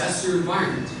eyes to assess your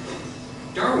environment.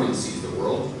 Darwin sees the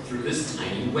world through this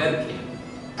tiny webcam.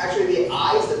 Actually, the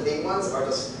eyes, the big ones, are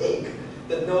just fake.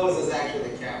 The nose is actually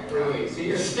the camera. Wait, so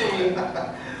you're saying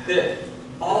that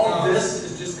all of this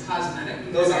is just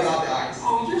cosmetic? Those are not the eyes.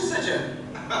 Oh, you're such a...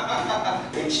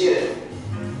 We cheated.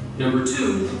 Number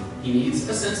 2, he needs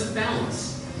a sense of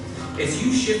balance. As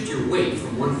you shift your weight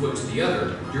from one foot to the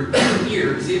other, your inner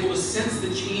ear is able to sense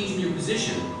the change in your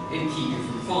position and keep you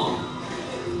from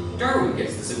falling. Darwin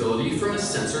gets this ability from a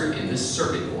sensor in the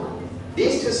circuit board.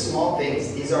 These two small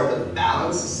things, these are the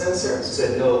balance sensors, so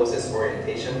it knows its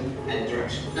orientation and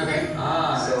direction. Okay.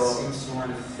 So- It seems to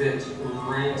want to fit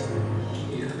right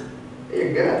here.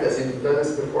 You're good at this, you've done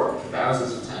this before.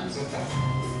 Thousands of times.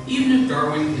 Even if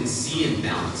Darwin can see and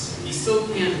balance, he still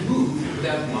can't move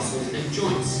without muscles and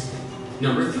joints.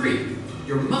 Number 3,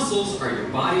 your muscles are your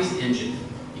body's engine.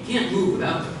 You can't move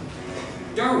without them.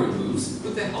 Darwin moves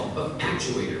with the help of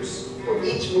actuators. For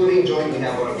each moving joint, we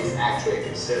have one of these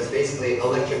actuators. So it's basically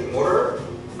electric motor.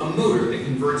 A motor that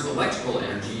converts electrical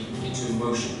energy into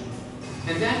motion.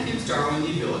 And that gives Darwin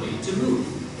the ability to move.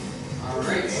 All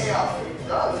right. Yeah, it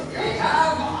does. We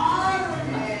have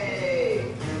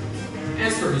army.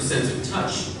 As for his sense of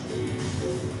touch,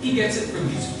 he gets it from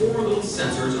these 4 little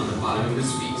sensors on the bottom of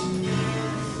his feet.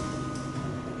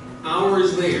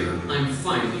 Hours later, I'm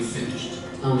finally finished.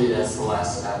 Tell me that's the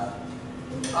last step.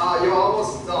 You're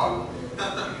almost done.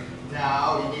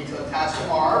 Now you need to attach the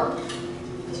arm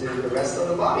to the rest of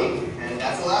the body, and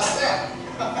that's the last step.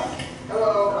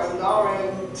 Hello, I'm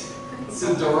Darwin. It's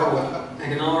adorable. I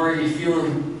can already feel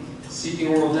him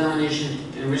seeking world domination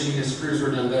and wishing his screws were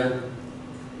done better.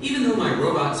 Even though my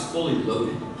robot's fully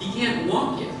loaded, he can't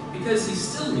walk yet because he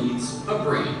still needs a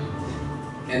brain.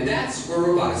 And that's where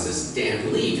roboticist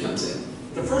Dan Lee comes in.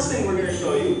 The first thing we're going to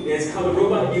show you is how the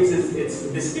robot uses its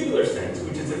vestibular sense,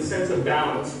 which is its sense of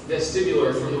balance.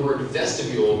 Vestibular from the word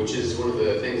vestibule, which is one of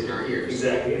the things in our ears.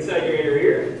 Exactly, inside your inner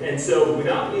ear. And so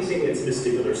without using its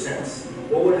vestibular sense,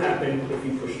 what would happen if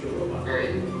you push the robot? All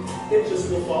right. It just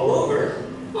will fall over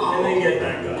and then get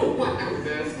back up. Oh, wow.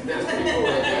 That's pretty cool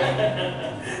right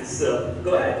there. So,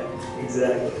 go ahead.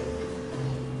 Exactly.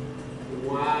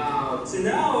 Wow. So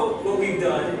now what we've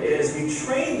done is we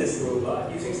trained this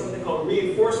robot using something called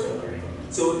reinforcement learning.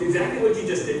 So exactly what you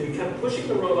just did, we kept pushing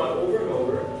the robot over and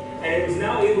over, and it was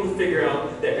now able to figure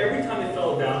out that every time it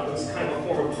fell down, it was kind of a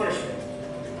form of punishment.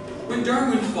 When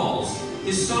Darwin falls,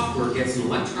 his software gets an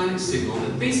electronic signal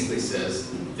that basically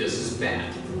says, this is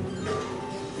bad.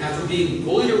 After being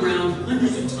bullied around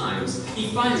hundreds of times, he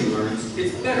finally learns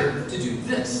it's better to do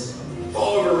this.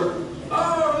 Fall over.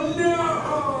 Oh, no!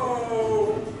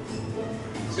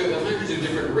 So the hundreds of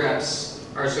different reps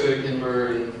are so that it can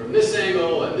learn from this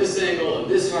angle, and this angle,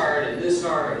 and this hard, and this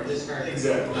hard, and this hard.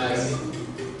 Exactly. I see.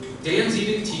 Dan's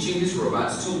even teaching his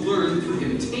robots to learn through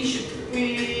imitation.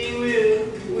 We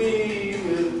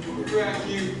will crack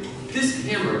you. This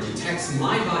camera detects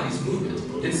my body's movement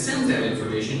and sends that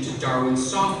information to Darwin's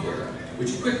software,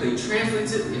 which quickly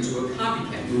translates it into a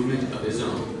copycat movement of his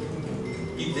own.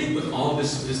 You'd think with all this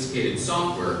sophisticated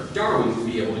software, Darwin would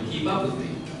be able to keep up with me.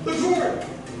 Look forward.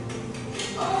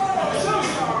 Oh, so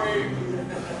sorry.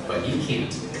 But he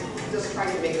can't. Just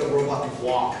trying to make a robot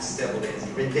walk steadily is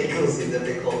ridiculously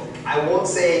difficult. I won't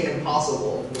say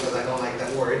impossible because I don't like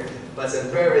that word, but it's a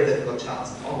very difficult challenge.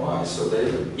 All right, so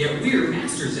David, Yet we're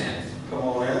masters at it. come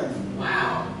on in.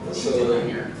 Wow. What's he So- doing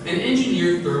here? An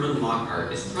engineer, Thurman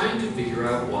Lockhart, is trying to figure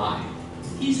out why.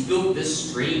 He's built this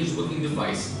strange-looking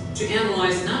device to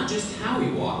analyze not just how we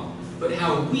walk, but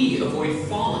how we avoid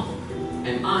falling.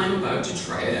 And I'm about to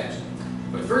try it out.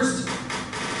 But first,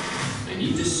 I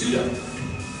need to suit up.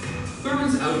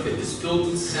 Thurman's outfit is filled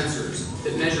with sensors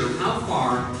that measure how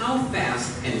far, how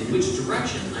fast, and in which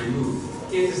direction I move.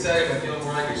 Can't decide if I feel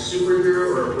more like a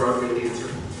superhero or a Broadway dancer.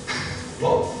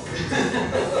 Well,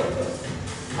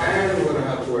 And I'm gonna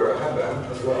have to wear a headband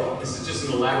as well. This is just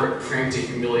an elaborate prank to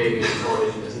humiliate me on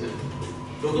television, isn't it?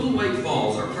 The little white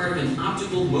balls are part of an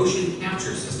optical motion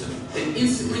capture system that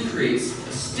instantly creates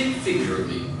a stick figure of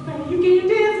me. You can't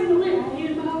dance in the way I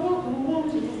use my walk on one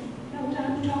no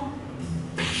time to talk.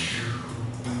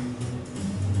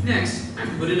 Next,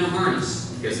 I'm put in a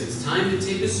harness because it's time to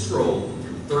take a stroll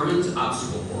through Thurman's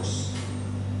obstacle course.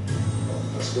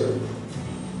 That's good.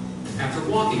 After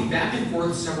walking back and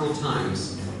forth several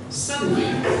times, suddenly,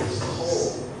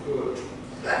 oh, good.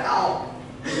 Ow.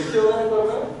 Did you feel that,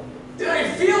 Bubba? Did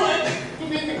I feel it? You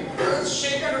made the earth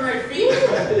shake under my feet?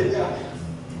 Yeah.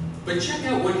 but check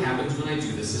out what happens when I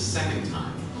do this a second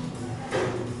time.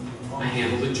 I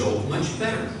handle the jolt much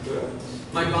better. Good.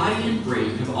 My body and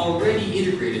brain have already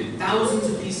integrated thousands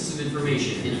of pieces of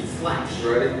information in a flash.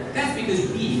 Ready? That's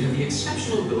because we have the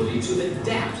exceptional ability to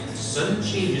adapt to sudden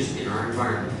changes in our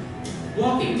environment.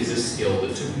 Walking is a skill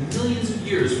that took millions of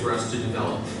years for us to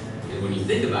develop. And when you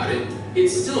think about it, it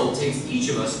still takes each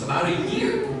of us about a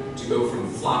year to go from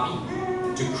floppy,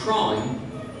 to crawling,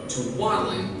 to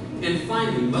waddling, and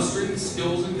finally mustering the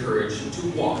skills and courage to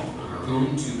walk on our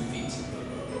own 2 feet.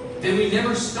 And we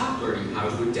never stop learning how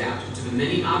to adapt to the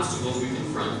many obstacles we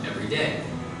confront every day.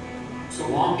 So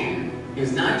walking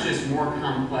is not just more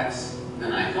complex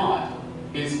than I thought.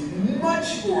 It's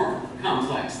much more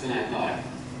complex than I thought.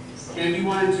 And if you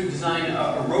wanted to design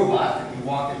a robot that could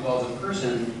walk as well as a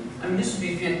person, I mean, this would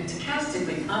be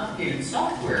fantastically complicated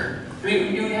software. I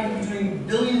mean, you would have to be doing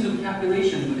billions of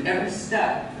calculations with every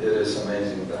step. It is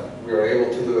amazing that we are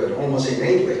able to do it almost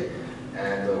innately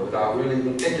and without really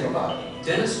even thinking about it.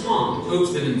 Dennis Hong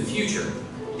hopes that in the future,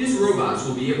 his robots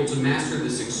will be able to master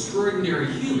this extraordinary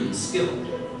human skill.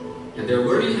 And they're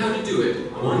learning how to do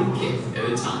it one kick at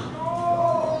a time.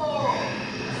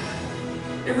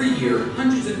 Every year,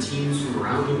 hundreds of teams from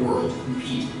around the world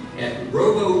compete at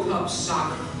Robo Cup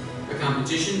Soccer, a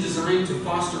competition designed to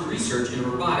foster research in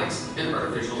robotics and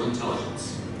artificial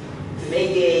intelligence. To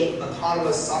make a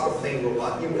autonomous soccer playing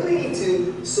robot, you really need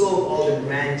to solve all the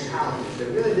grand challenges, the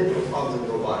really different problems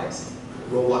in robotics.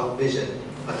 Robot vision,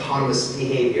 autonomous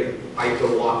behavior,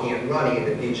 hyper walking and running in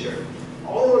the future.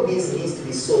 All of these needs to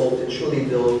be solved to truly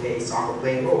build a soccer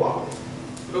playing robot.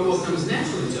 But what comes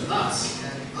naturally to us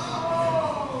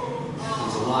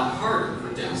comes a lot harder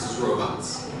for Dennis's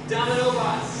robots. Domino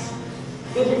bots.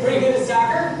 Think you're pretty good at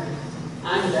soccer?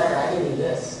 I'm better. I can do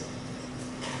this.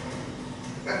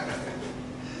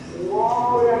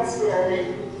 Whoa, that's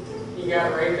scary. He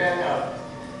got right back up.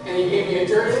 And he gave me a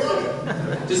dirty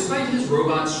look. Despite his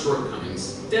robot's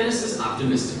shortcomings, Dennis is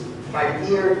optimistic. By the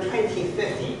year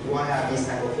 2050, we want to have these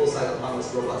type of full-size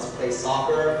autonomous robots play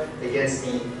soccer against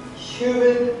the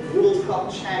human World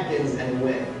Cup champions and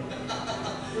win.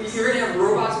 You're going to have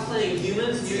robots playing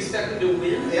humans? Do you expect them to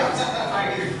win? Yeah. All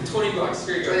right, here, $20.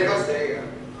 Here you go. There you go.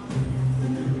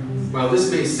 While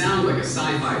this may sound like a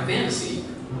sci-fi fantasy,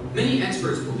 many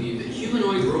experts believe that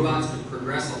humanoid robots could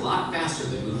progress a lot faster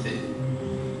than we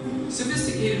think.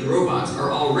 Sophisticated robots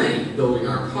are already building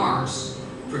our cars.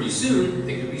 Pretty soon,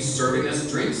 they could be serving us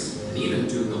drinks and even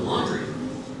doing the laundry.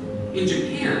 In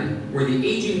Japan, where the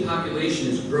aging population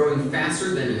is growing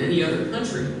faster than in any other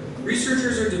country,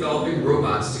 researchers are developing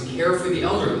robots to care for the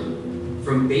elderly,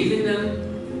 from bathing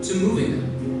them to moving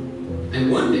them. And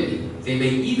one day, they may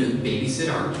even babysit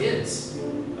our kids,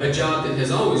 a job that has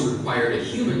always required a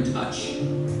human touch.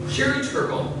 Sherry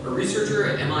Turkle, a researcher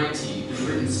at MIT who's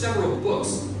written several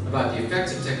books about the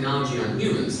effects of technology on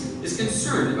humans, is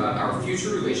concerned about our future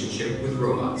relationship with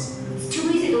robots. It's too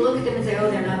easy to look at them and say, oh,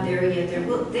 they're not there yet. They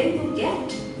will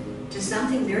get to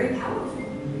something very powerful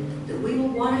that we will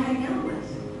want to hang out with.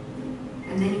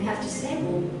 And then you have to say,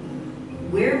 well,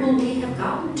 where will we have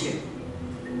gotten to?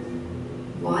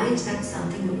 Why is that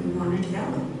something that we want to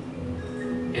develop?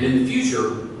 And in the future,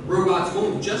 robots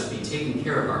won't just be taking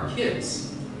care of our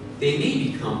kids. They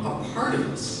may become a part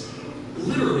of us,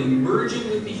 literally merging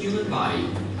with the human body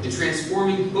and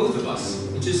transforming both of us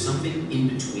into something in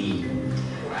between.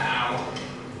 Wow.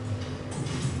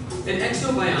 At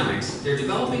Exobionics, they're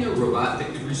developing a robot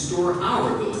that could restore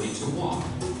our ability to walk.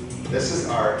 This is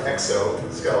our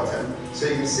exoskeleton. So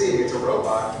you can see it's a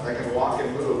robot that can walk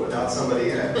and move without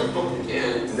somebody in it.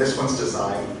 And this one's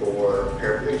designed for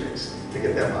paraplegics to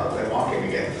get them up and walking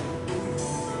again.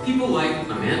 People like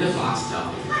Amanda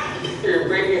Boxtel. You're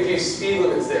breaking a few speed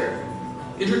limits there.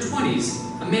 In her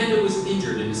 20s, Amanda was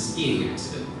injured in a skiing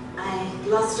accident. I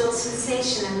lost all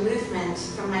sensation and movement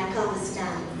from my pelvis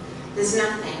down. There's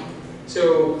nothing.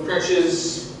 So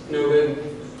crutches, no good?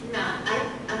 No, I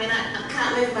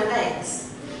can't move my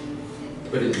legs.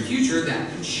 But in the future, that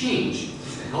could change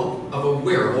with the help of a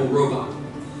wearable robot.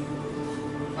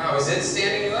 Wow, is it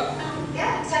standing you up?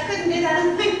 Yes, I couldn't do that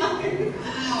on my own.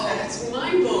 Wow, that's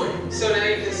mind-blowing. So now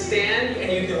you can stand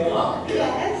and you can walk?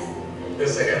 Yes.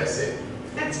 This I gotta see.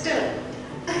 Let's do it.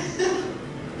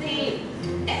 The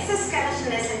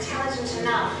exoskeleton is intelligent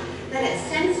enough that it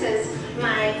senses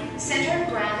my center of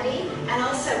gravity, and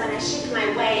also when I shift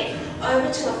my weight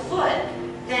over to a foot,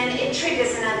 then it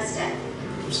triggers another step.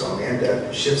 So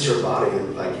Amanda shifts her body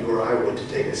like you or I would to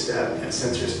take a step, and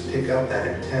sensors pick up that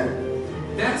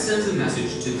intent. That sends a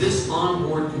message to this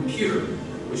onboard computer,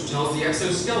 which tells the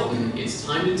exoskeleton it's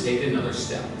time to take another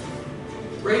step.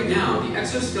 Right now, the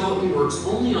exoskeleton works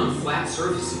only on flat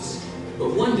surfaces,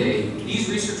 but one day, these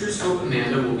researchers hope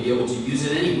Amanda will be able to use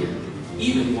it anywhere,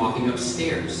 even walking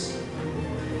upstairs.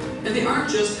 And they aren't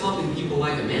just helping people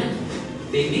like Amanda.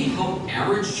 They may help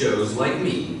average Joes like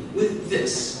me with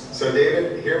this. So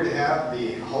David, here we have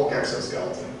the Hulk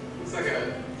exoskeleton. It's like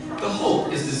a... The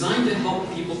Hulk is designed to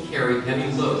help people carry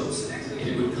heavy loads, and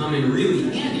it would come in really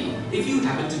handy if you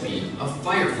happen to be a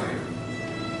firefighter.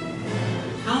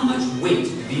 How much weight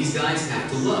do these guys have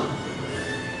to load?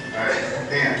 All right,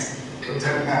 hands,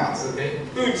 10 pounds. Okay.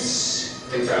 Boots.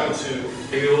 Big Down pounds. to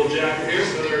maybe a little jacket here,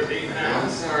 so they're 8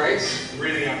 pounds. All right.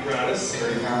 Breathing apparatus.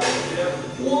 30 pounds. Yep.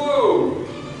 Whoa!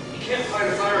 You can't fight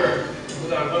a fire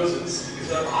without hoses.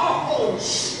 Oh,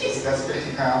 jeez! That's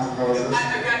 50 pounds of hoses.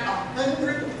 I got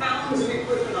 100 pounds of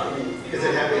equipment on me. Is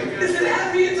it heavy? Is it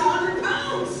heavy? It's 100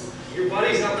 pounds. Your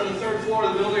buddy's up on the 3rd floor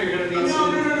of the building. You're gonna need No.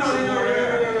 some more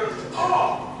air.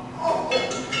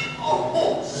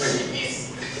 Oh,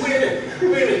 jeez. Wait a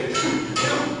minute.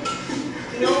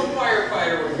 No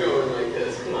firefighter would go in like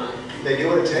this. Come on. They do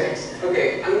what it takes.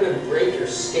 Okay, I'm gonna break your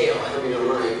scale. I hope you don't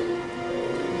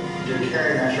mind. You're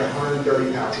carrying an extra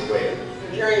 130 pounds of weight.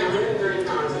 I'm carrying 130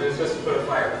 pounds and it's supposed to put a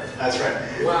fire. That's right.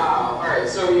 Wow. All right.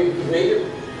 So you've made your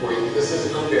point. This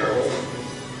is unbearable.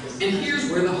 And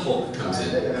here's where the Hulk comes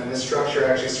in. And then this structure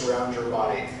actually surrounds your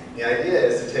body. The idea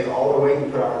is to take all the weight you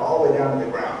put on all the way down to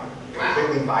the ground,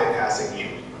 completely bypassing you.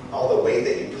 All the weight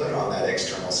that you put on that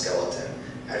external skeleton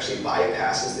actually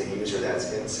bypasses the user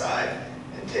that's inside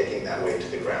and taking that weight to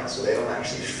the ground. So they don't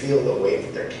actually feel the weight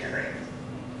that they're carrying.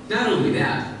 Not only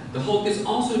that, the Hulk is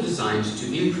also designed to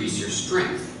increase your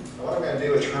strength. And what I'm going to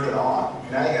do is turn it on.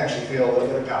 Now you actually feel a little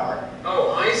bit of power.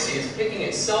 Oh, I see. It's picking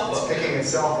itself up. It's picking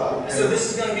itself up. So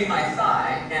this is going to be my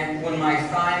thigh, and when my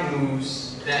thigh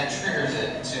moves, that triggers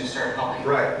it to start helping.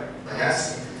 Right. And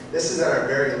this is at our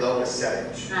very lowest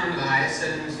setting. Turn to the highest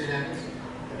setting and see what happens.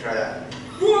 And try that.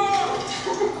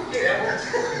 Whoa! Okay, that works.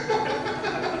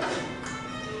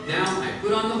 Now I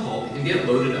put on the Hulk and get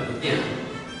loaded up again.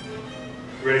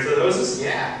 Ready for the hoses?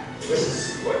 Yeah, this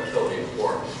is what killed me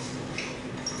before.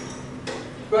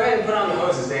 Go ahead and put on the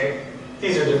hoses, Dave.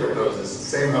 These are different hoses.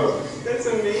 Same hoses. That's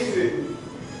amazing.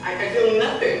 I feel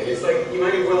nothing. It's like you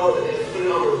might as well put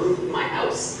it on the roof of my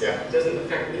house. Yeah. It doesn't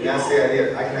affect me at That's all. the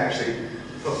idea. I can actually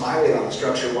put my weight on the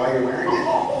structure while you're wearing it.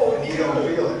 Oh, And you don't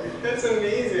feel it. that's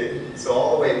amazing. So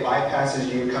all the way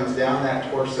bypasses you, comes down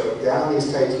that torso, down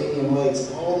these titanium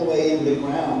legs, all the way into the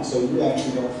ground, so you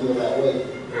actually don't feel that weight.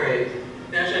 All right.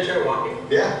 Now should I try walking?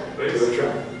 Yeah, Please. give it a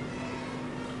try.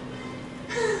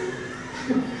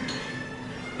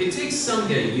 It takes some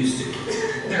getting used to.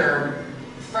 There are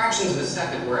fractions of a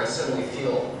second where I suddenly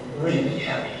feel really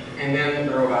heavy. And then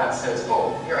the robot says,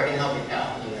 oh, here, I can help you,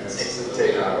 pal. And then takes it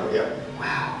Take it out, yeah.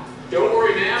 Wow. Don't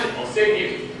worry, man. I'll save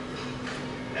you.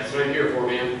 That's what I'm here for,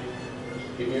 man.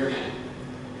 Give me your hand.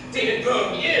 David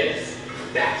Bowie is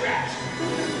backtracked.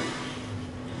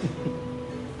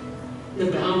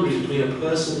 The boundary between a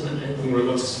person and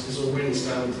robots is already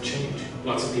starting to change.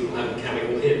 Lots of people have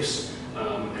mechanical hips,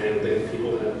 and then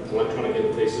people have electronic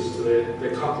interfaces to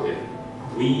their cochlea.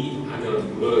 We are going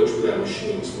to merge with our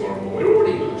machines more and more. We're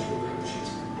already merged with our machines.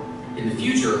 In the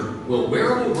future, will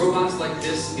wearable robots like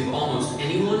this give almost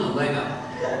anyone a leg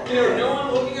up? You know, no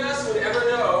one looking at us would ever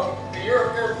know that you're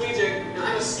a paraplegic and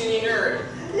I'm a skinny nerd.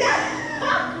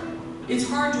 It's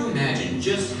hard to imagine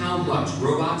just how much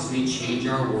robots may change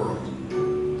our world.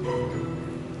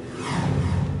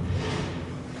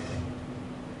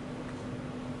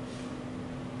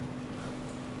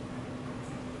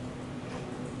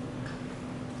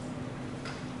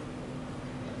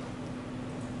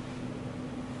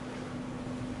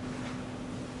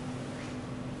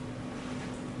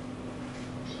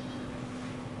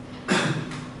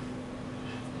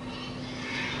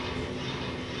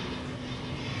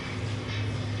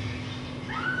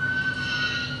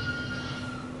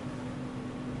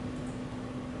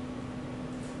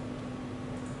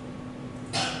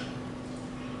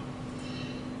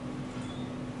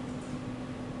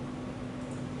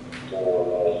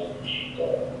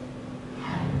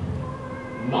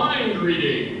 Mind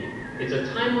reading! It's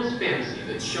a timeless fantasy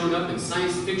that's shown up in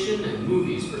science fiction and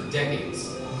movies for decades.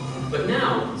 But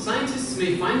now, scientists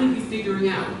may finally be figuring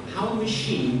out how a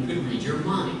machine could read your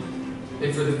mind.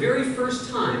 And for the very first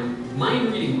time,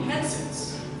 mind-reading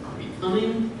headsets are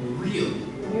becoming real.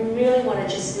 You really want to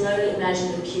just slowly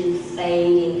imagine the cube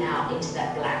fading out into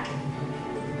that black.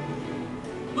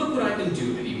 Look what I can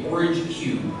do to the orange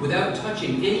cube without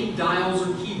touching any dials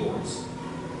or keyboards.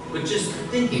 But just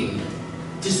thinking,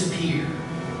 disappear.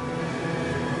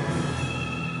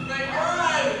 My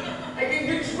God! I can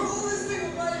control this thing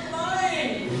with my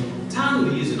mind! Tan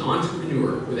Li is an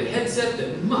entrepreneur with a headset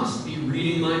that must be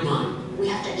reading my mind. We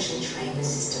have to actually train the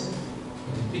system.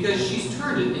 Because she's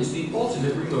turned it into the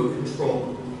ultimate remote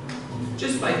control.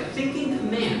 Just by thinking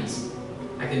commands,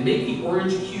 I can make the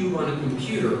orange cube on a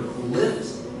computer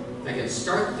lift, I can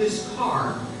start this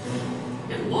car,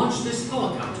 and launch this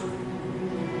helicopter.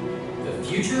 The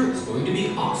future is going to be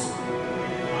awesome.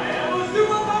 I am a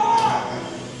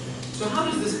superpower! So how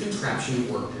does this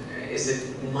contraption work? Is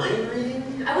it mind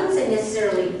reading? I wouldn't say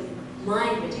necessarily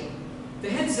mind reading. The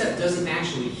headset doesn't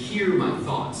actually hear my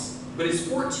thoughts. but its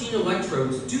 14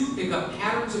 electrodes do pick up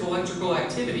patterns of electrical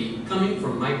activity coming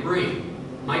from my brain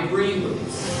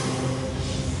waves.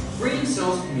 Brain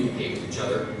cells communicate with each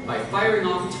other by firing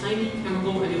off tiny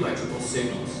chemical and electrical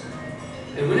signals.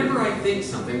 And whenever I think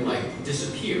something like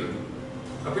disappear,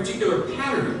 a particular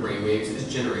pattern of brain waves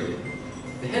is generated.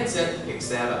 The headset picks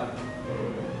that up.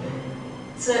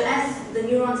 So as the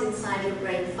neurons inside your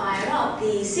brain fire up,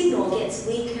 the signal gets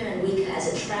weaker and weaker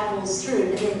as it travels through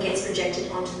and then gets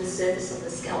projected onto the surface of the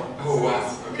skull. Oh,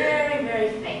 wow. Okay. Very,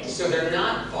 very faint. So they're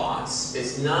not thoughts.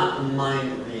 It's not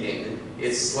mind reading.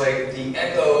 It's like the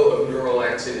echo of neural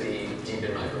activity deep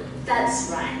in my brain.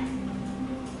 That's right.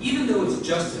 Even though it's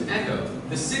just an echo,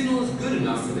 the signal is good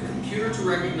enough for the computer to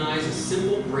recognize a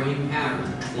simple brain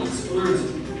pattern once it learns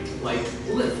it, like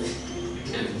lift.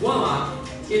 And voila,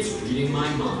 it's reading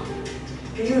my mind.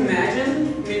 Can you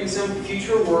imagine maybe some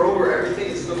future world where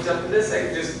everything is hooked up to this? I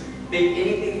could just make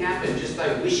anything happen just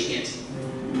by wishing it.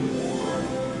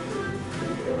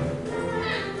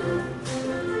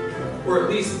 Or at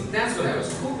least that's what I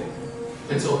was hoping.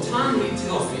 Until Tom Lee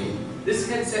tells me this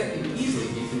headset can easily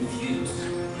be confused.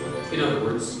 In other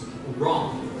words,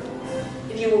 wrong.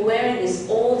 If you were wearing this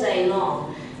all day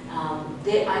long,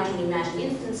 I can imagine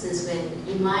instances when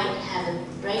you might have a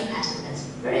brain pattern that's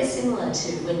very similar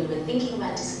to when you were thinking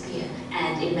about disappear,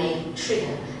 and it may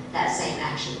trigger that same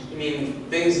action. You mean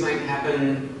things might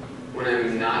happen when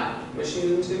I'm not wishing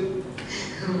them to?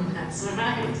 That's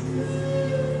right.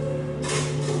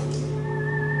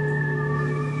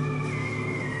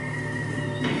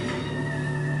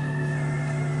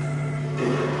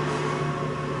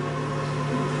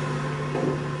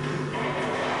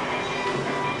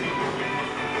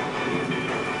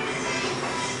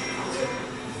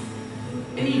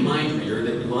 Any mind reader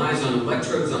that relies on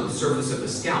electrodes on the surface of the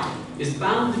scalp is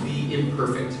bound to be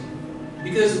imperfect,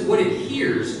 because what it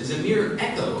hears is a mere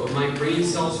echo of my brain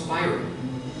cells firing.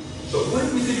 But what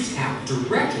if we could tap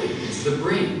directly into the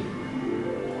brain?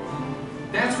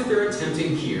 That's what they're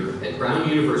attempting here at Brown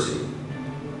University.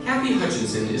 Kathy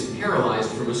Hutchinson is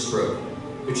paralyzed from a stroke,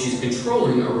 but she's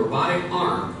controlling a robotic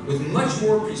arm with much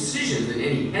more precision than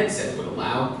any headset would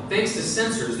allow, thanks to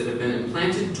sensors that have been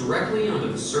implanted directly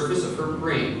onto the surface of her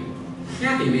brain.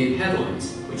 Kathy made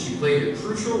headlines when she played a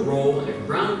crucial role in a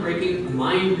groundbreaking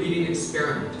mind-reading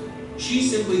experiment. She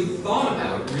simply thought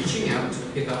about reaching out to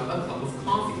pick up a cup of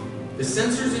coffee. The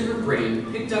sensors in her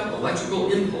brain picked up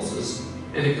electrical impulses,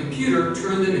 and a computer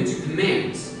turned them into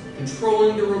commands,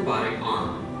 controlling the robotic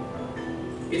arm.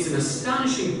 It's an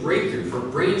astonishing breakthrough for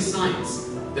brain science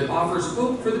that offers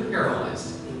hope for the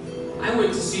paralyzed. I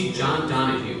went to see John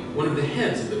Donahue, one of the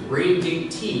heads of the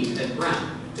BrainGate team at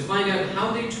Brown, to find out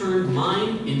how they turned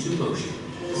mind into motion.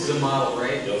 This is a model,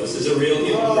 right? No, this is a real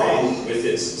human brain with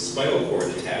its spinal cord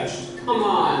attached. Come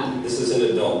on! This is an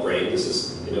adult brain. This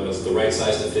is, it's the right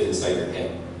size to fit inside your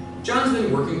head. John's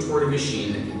been working toward a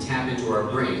machine that can tap into our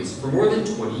brains for more than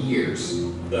 20 years.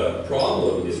 The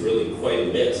problem is really quite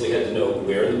immense. We had to know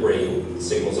where in the brain the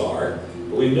signals are,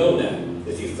 but we've known that.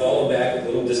 If you follow back a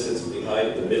little distance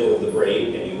behind the middle of the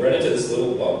brain and you run into this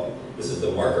little bump, this is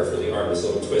the marker for the arm, this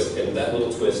little twist, and that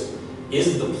little twist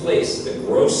is the place, the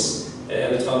gross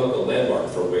anatomical landmark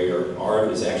for where your arm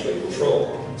is actually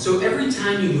controlled. So every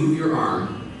time you move your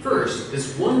arm, first,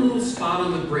 this one little spot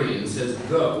on the brain says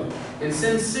go, and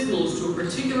sends signals to a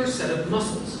particular set of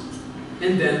muscles,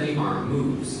 and then the arm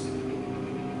moves.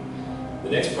 The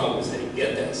next problem is how you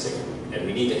get that signal, and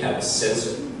we need to have a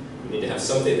sensor. We need to have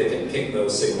something that can pick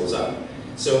those signals up.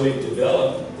 So we've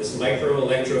developed this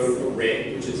microelectrode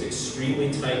array, which is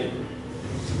extremely tiny.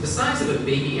 The size of a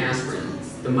baby aspirin,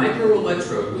 the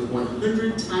microelectrode with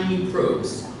 100 tiny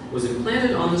probes was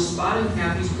implanted on the spot in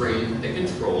Kathy's brain that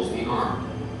controls the arm.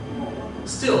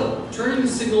 Still, turning the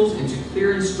signals into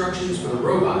clear instructions for the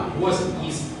robot wasn't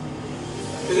easy.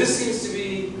 So this seems to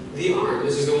be the arm.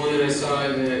 This is the one that I saw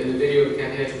in the video of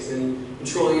Kathy Hutchinson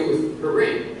controlling it with her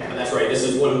brain. Yeah, that's right. This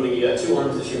is one of the 2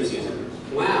 arms that she was using.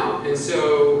 Wow. And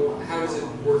so, how does it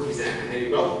work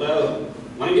exactly? Well,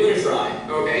 why don't you give it a try?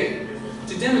 Okay.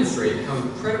 To demonstrate how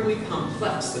incredibly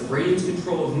complex the brain's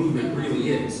control of movement really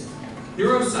is,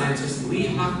 neuroscientist Lee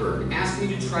Hochberg asked me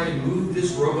to try to move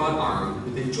this robot arm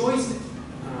with a joystick.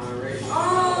 Right.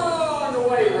 Oh, on the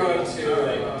white road too.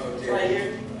 Oh, dear. Right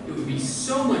here. It would be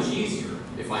so much easier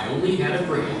if I only had a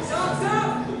brain.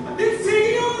 Stop! It's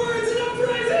taking over! It's an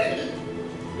uprising!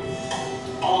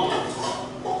 Almost.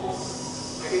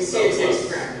 I can see it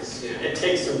takes practice. Yeah. It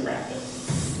takes some practice.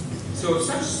 So if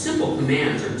such simple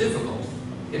commands are difficult,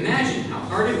 imagine how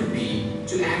hard it would be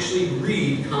to actually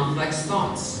read complex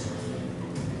thoughts.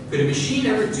 Could a machine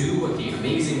ever do what the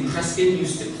amazing Kreskin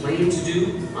used to claim to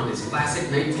do on his classic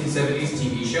 1970s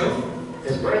TV show?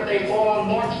 His birthday fall on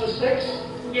March the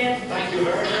 6th? Yes. Thank you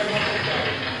very, very much.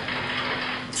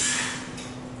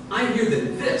 I hear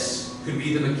that this could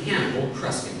be the mechanical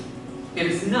Kreskin. And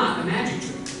it's not a magic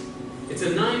trick. It's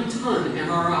a 9-ton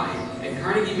MRI at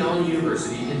Carnegie Mellon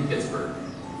University in Pittsburgh.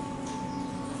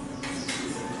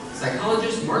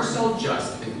 Psychologist Marcel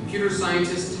Just and computer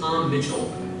scientist Tom Mitchell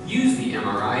use the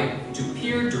MRI to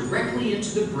peer directly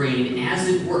into the brain as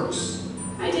it works.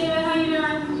 Hi David, how you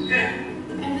doing?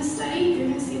 Good. In this study, you're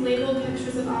going to see labeled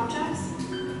pictures of objects.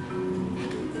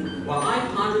 While I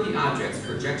ponder the objects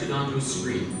projected onto a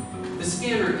screen, the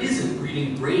scanner isn't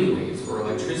reading brainwaves or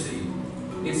electricity.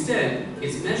 Instead,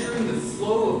 it's measuring the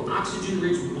flow of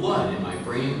oxygen-rich blood in my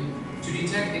brain to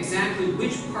detect exactly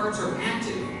which parts are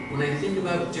active when I think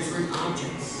about different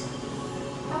objects.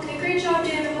 Okay, great job,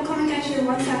 David. We'll come and get you in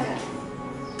 1 second.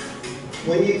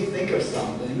 When you think of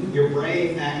something, your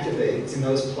brain activates in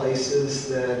those places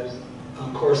that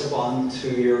correspond to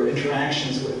your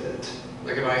interactions with it.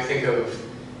 Like if I think of,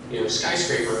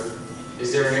 skyscraper,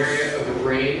 is there an area of the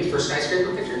brain for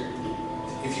skyscraper pictures?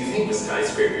 If you think of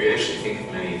skyscraper, you actually think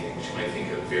of many things. You might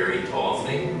think of a very tall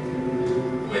thing.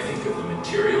 You might think of the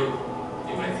material.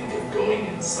 You might think of going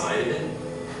inside of it.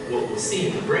 What we'll see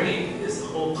in the brain is a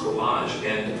whole collage,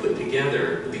 and put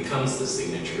together, it becomes the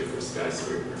signature for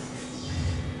skyscraper.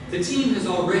 The team has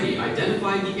already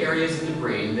identified the areas in the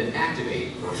brain that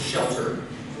activate for shelter,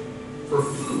 for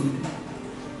food,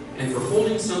 and for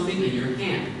holding something in your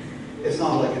hand. It's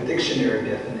not like a dictionary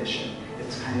definition.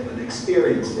 It's kind of an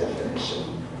experience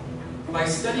definition. By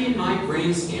studying my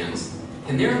brain scans,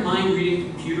 can their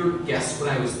mind-reading computer guess what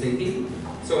I was thinking?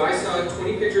 So I saw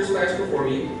 20 pictures flash before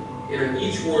me, and on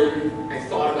each one, I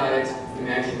thought about it,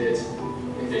 imagined it,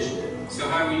 envisioned it. So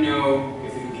how do we know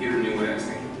if the computer knew what I was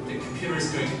thinking? The computer is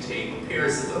going to take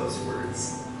pairs of those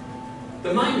words.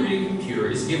 The mind-reading computer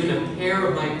is given a pair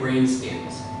of my brain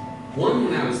scans. One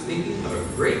when I was thinking of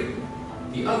a grape,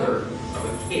 the other of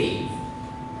a cave.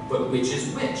 But which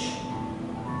is which?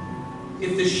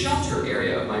 If the shelter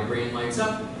area of my brain lights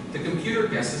up, the computer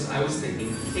guesses I was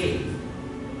thinking cave.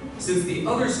 Since the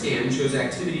other scan shows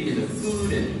activity in the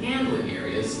food and handling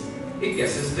areas, it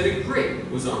guesses that a grape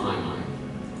was on my mind.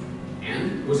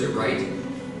 And was it right?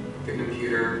 The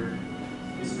computer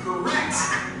is correct.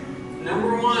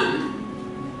 Number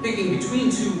 1. Picking between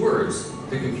 2 words,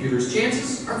 the computer's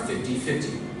chances are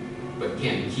 50-50. But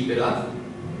can it keep it up?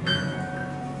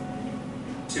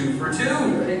 2 for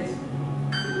 2.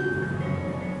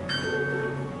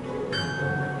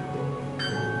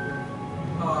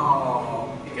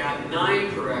 Oh, you got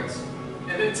 9 correct.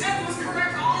 And the 10th was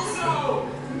correct also!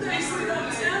 Nicely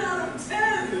done, 10 out of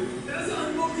 10! That is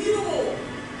unbelievable!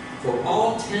 For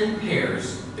all 10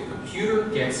 pairs, the computer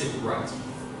gets it right.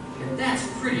 And that's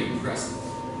pretty impressive.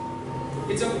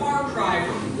 It's a far cry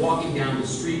from walking down the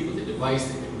street with a device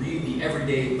that can read the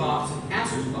everyday thoughts of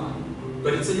passersby,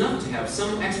 but it's enough to have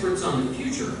some experts on the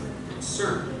future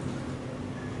concerned.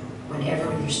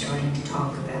 Whenever you're starting to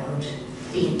talk about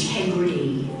the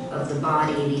integrity of the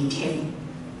body, the integrity.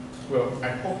 Well, I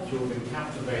hope you've been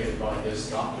captivated by this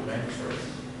documentary.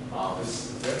 This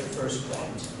is the very first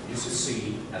point you should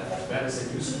see, and that is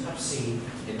that you should have seen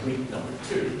in week number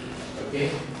 2.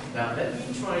 Okay? Now let me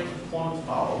try to point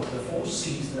out the 4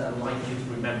 C's that I'd like you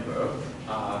to remember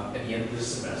at the end of this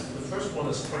semester. The first one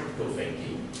is critical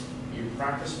thinking. You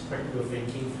practice critical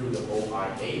thinking through the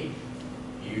OIA.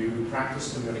 You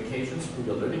practice communications through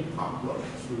the learning partner,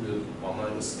 through the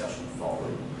online discussion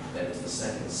forum. That is the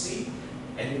second C.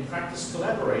 And you practice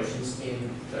collaborations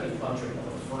in learning project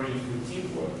number 3 through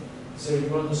teamwork. So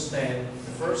you understand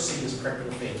the first C is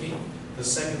critical thinking, the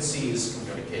second C is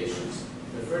communications,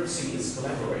 the third C is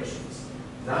collaborations.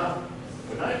 Now,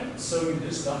 when I show you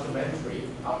this documentary,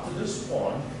 up to this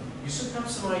point, you should have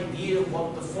some idea of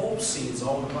what the fourth C is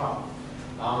all about.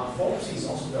 Fourth C is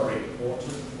also very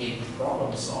important in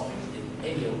problem solving in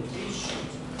any occasion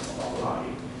of our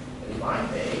life. And if I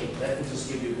may, let me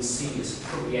just give you the C is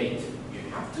creative. You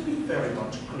have to be very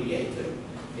much creative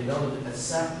in order to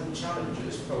accept the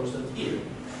challenges posed here.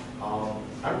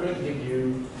 I'm going to give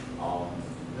you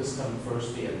this coming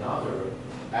Thursday another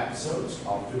episodes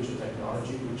of future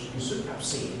technology, which you should have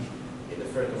seen in the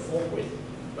third or fourth week.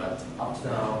 But up to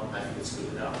now, I think it's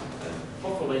good enough. And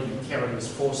hopefully you carry this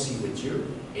 4C with you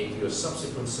into your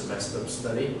subsequent semester of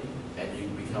study, and you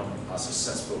become a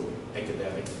successful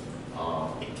academically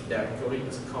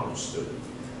as a college student.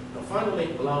 Now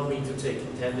finally, allow me to take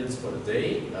attendance for the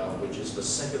day, which is the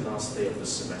second last day of the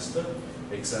semester,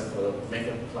 except for the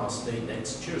mega class day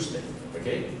next Tuesday,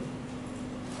 okay?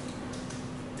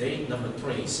 Day number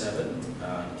 27,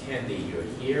 Candy, you're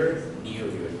here. Neil,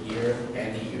 you're here.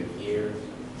 Annie, you're here.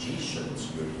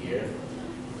 G-Shins, you're here.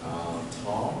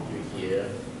 Tom, you're here.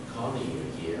 Connie,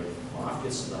 you're here. Mark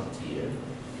is not here.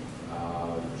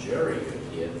 Jerry, you're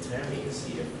here. Tammy is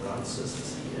here. Francis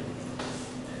is here.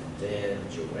 And then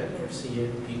Joanna is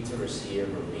here. Peter is here.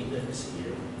 Romina is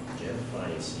here.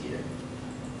 Jennifer is here.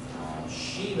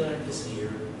 Sheila is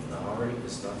here. Nari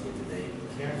is not here today.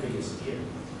 Kathy is here.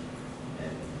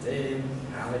 And then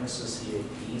Alex is here.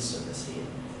 Ethan is here.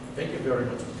 Thank you very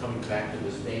much for coming back to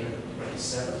this day number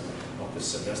 27 of the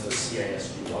semester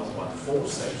CISG114,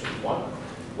 section 1,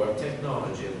 Web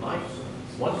Technology and Life.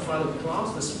 One final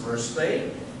class this Thursday,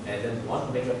 and then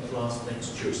one makeup class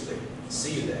next Tuesday.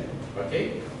 See you then.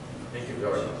 Okay? Thank you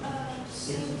very much.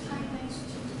 Same time next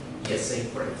Tuesday. Yes, same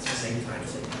place, same time,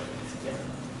 same place. Yeah.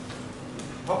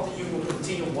 Hope that you will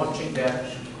continue watching that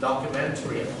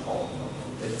documentary at home.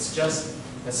 It's just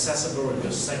accessible in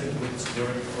your second weeks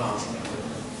during class.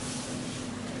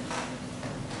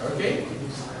 Okay?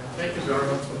 Thank you very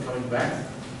much for coming back.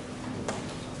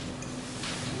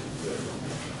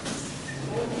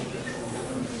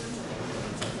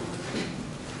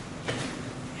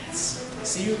 Yes.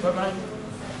 See you. Bye-bye.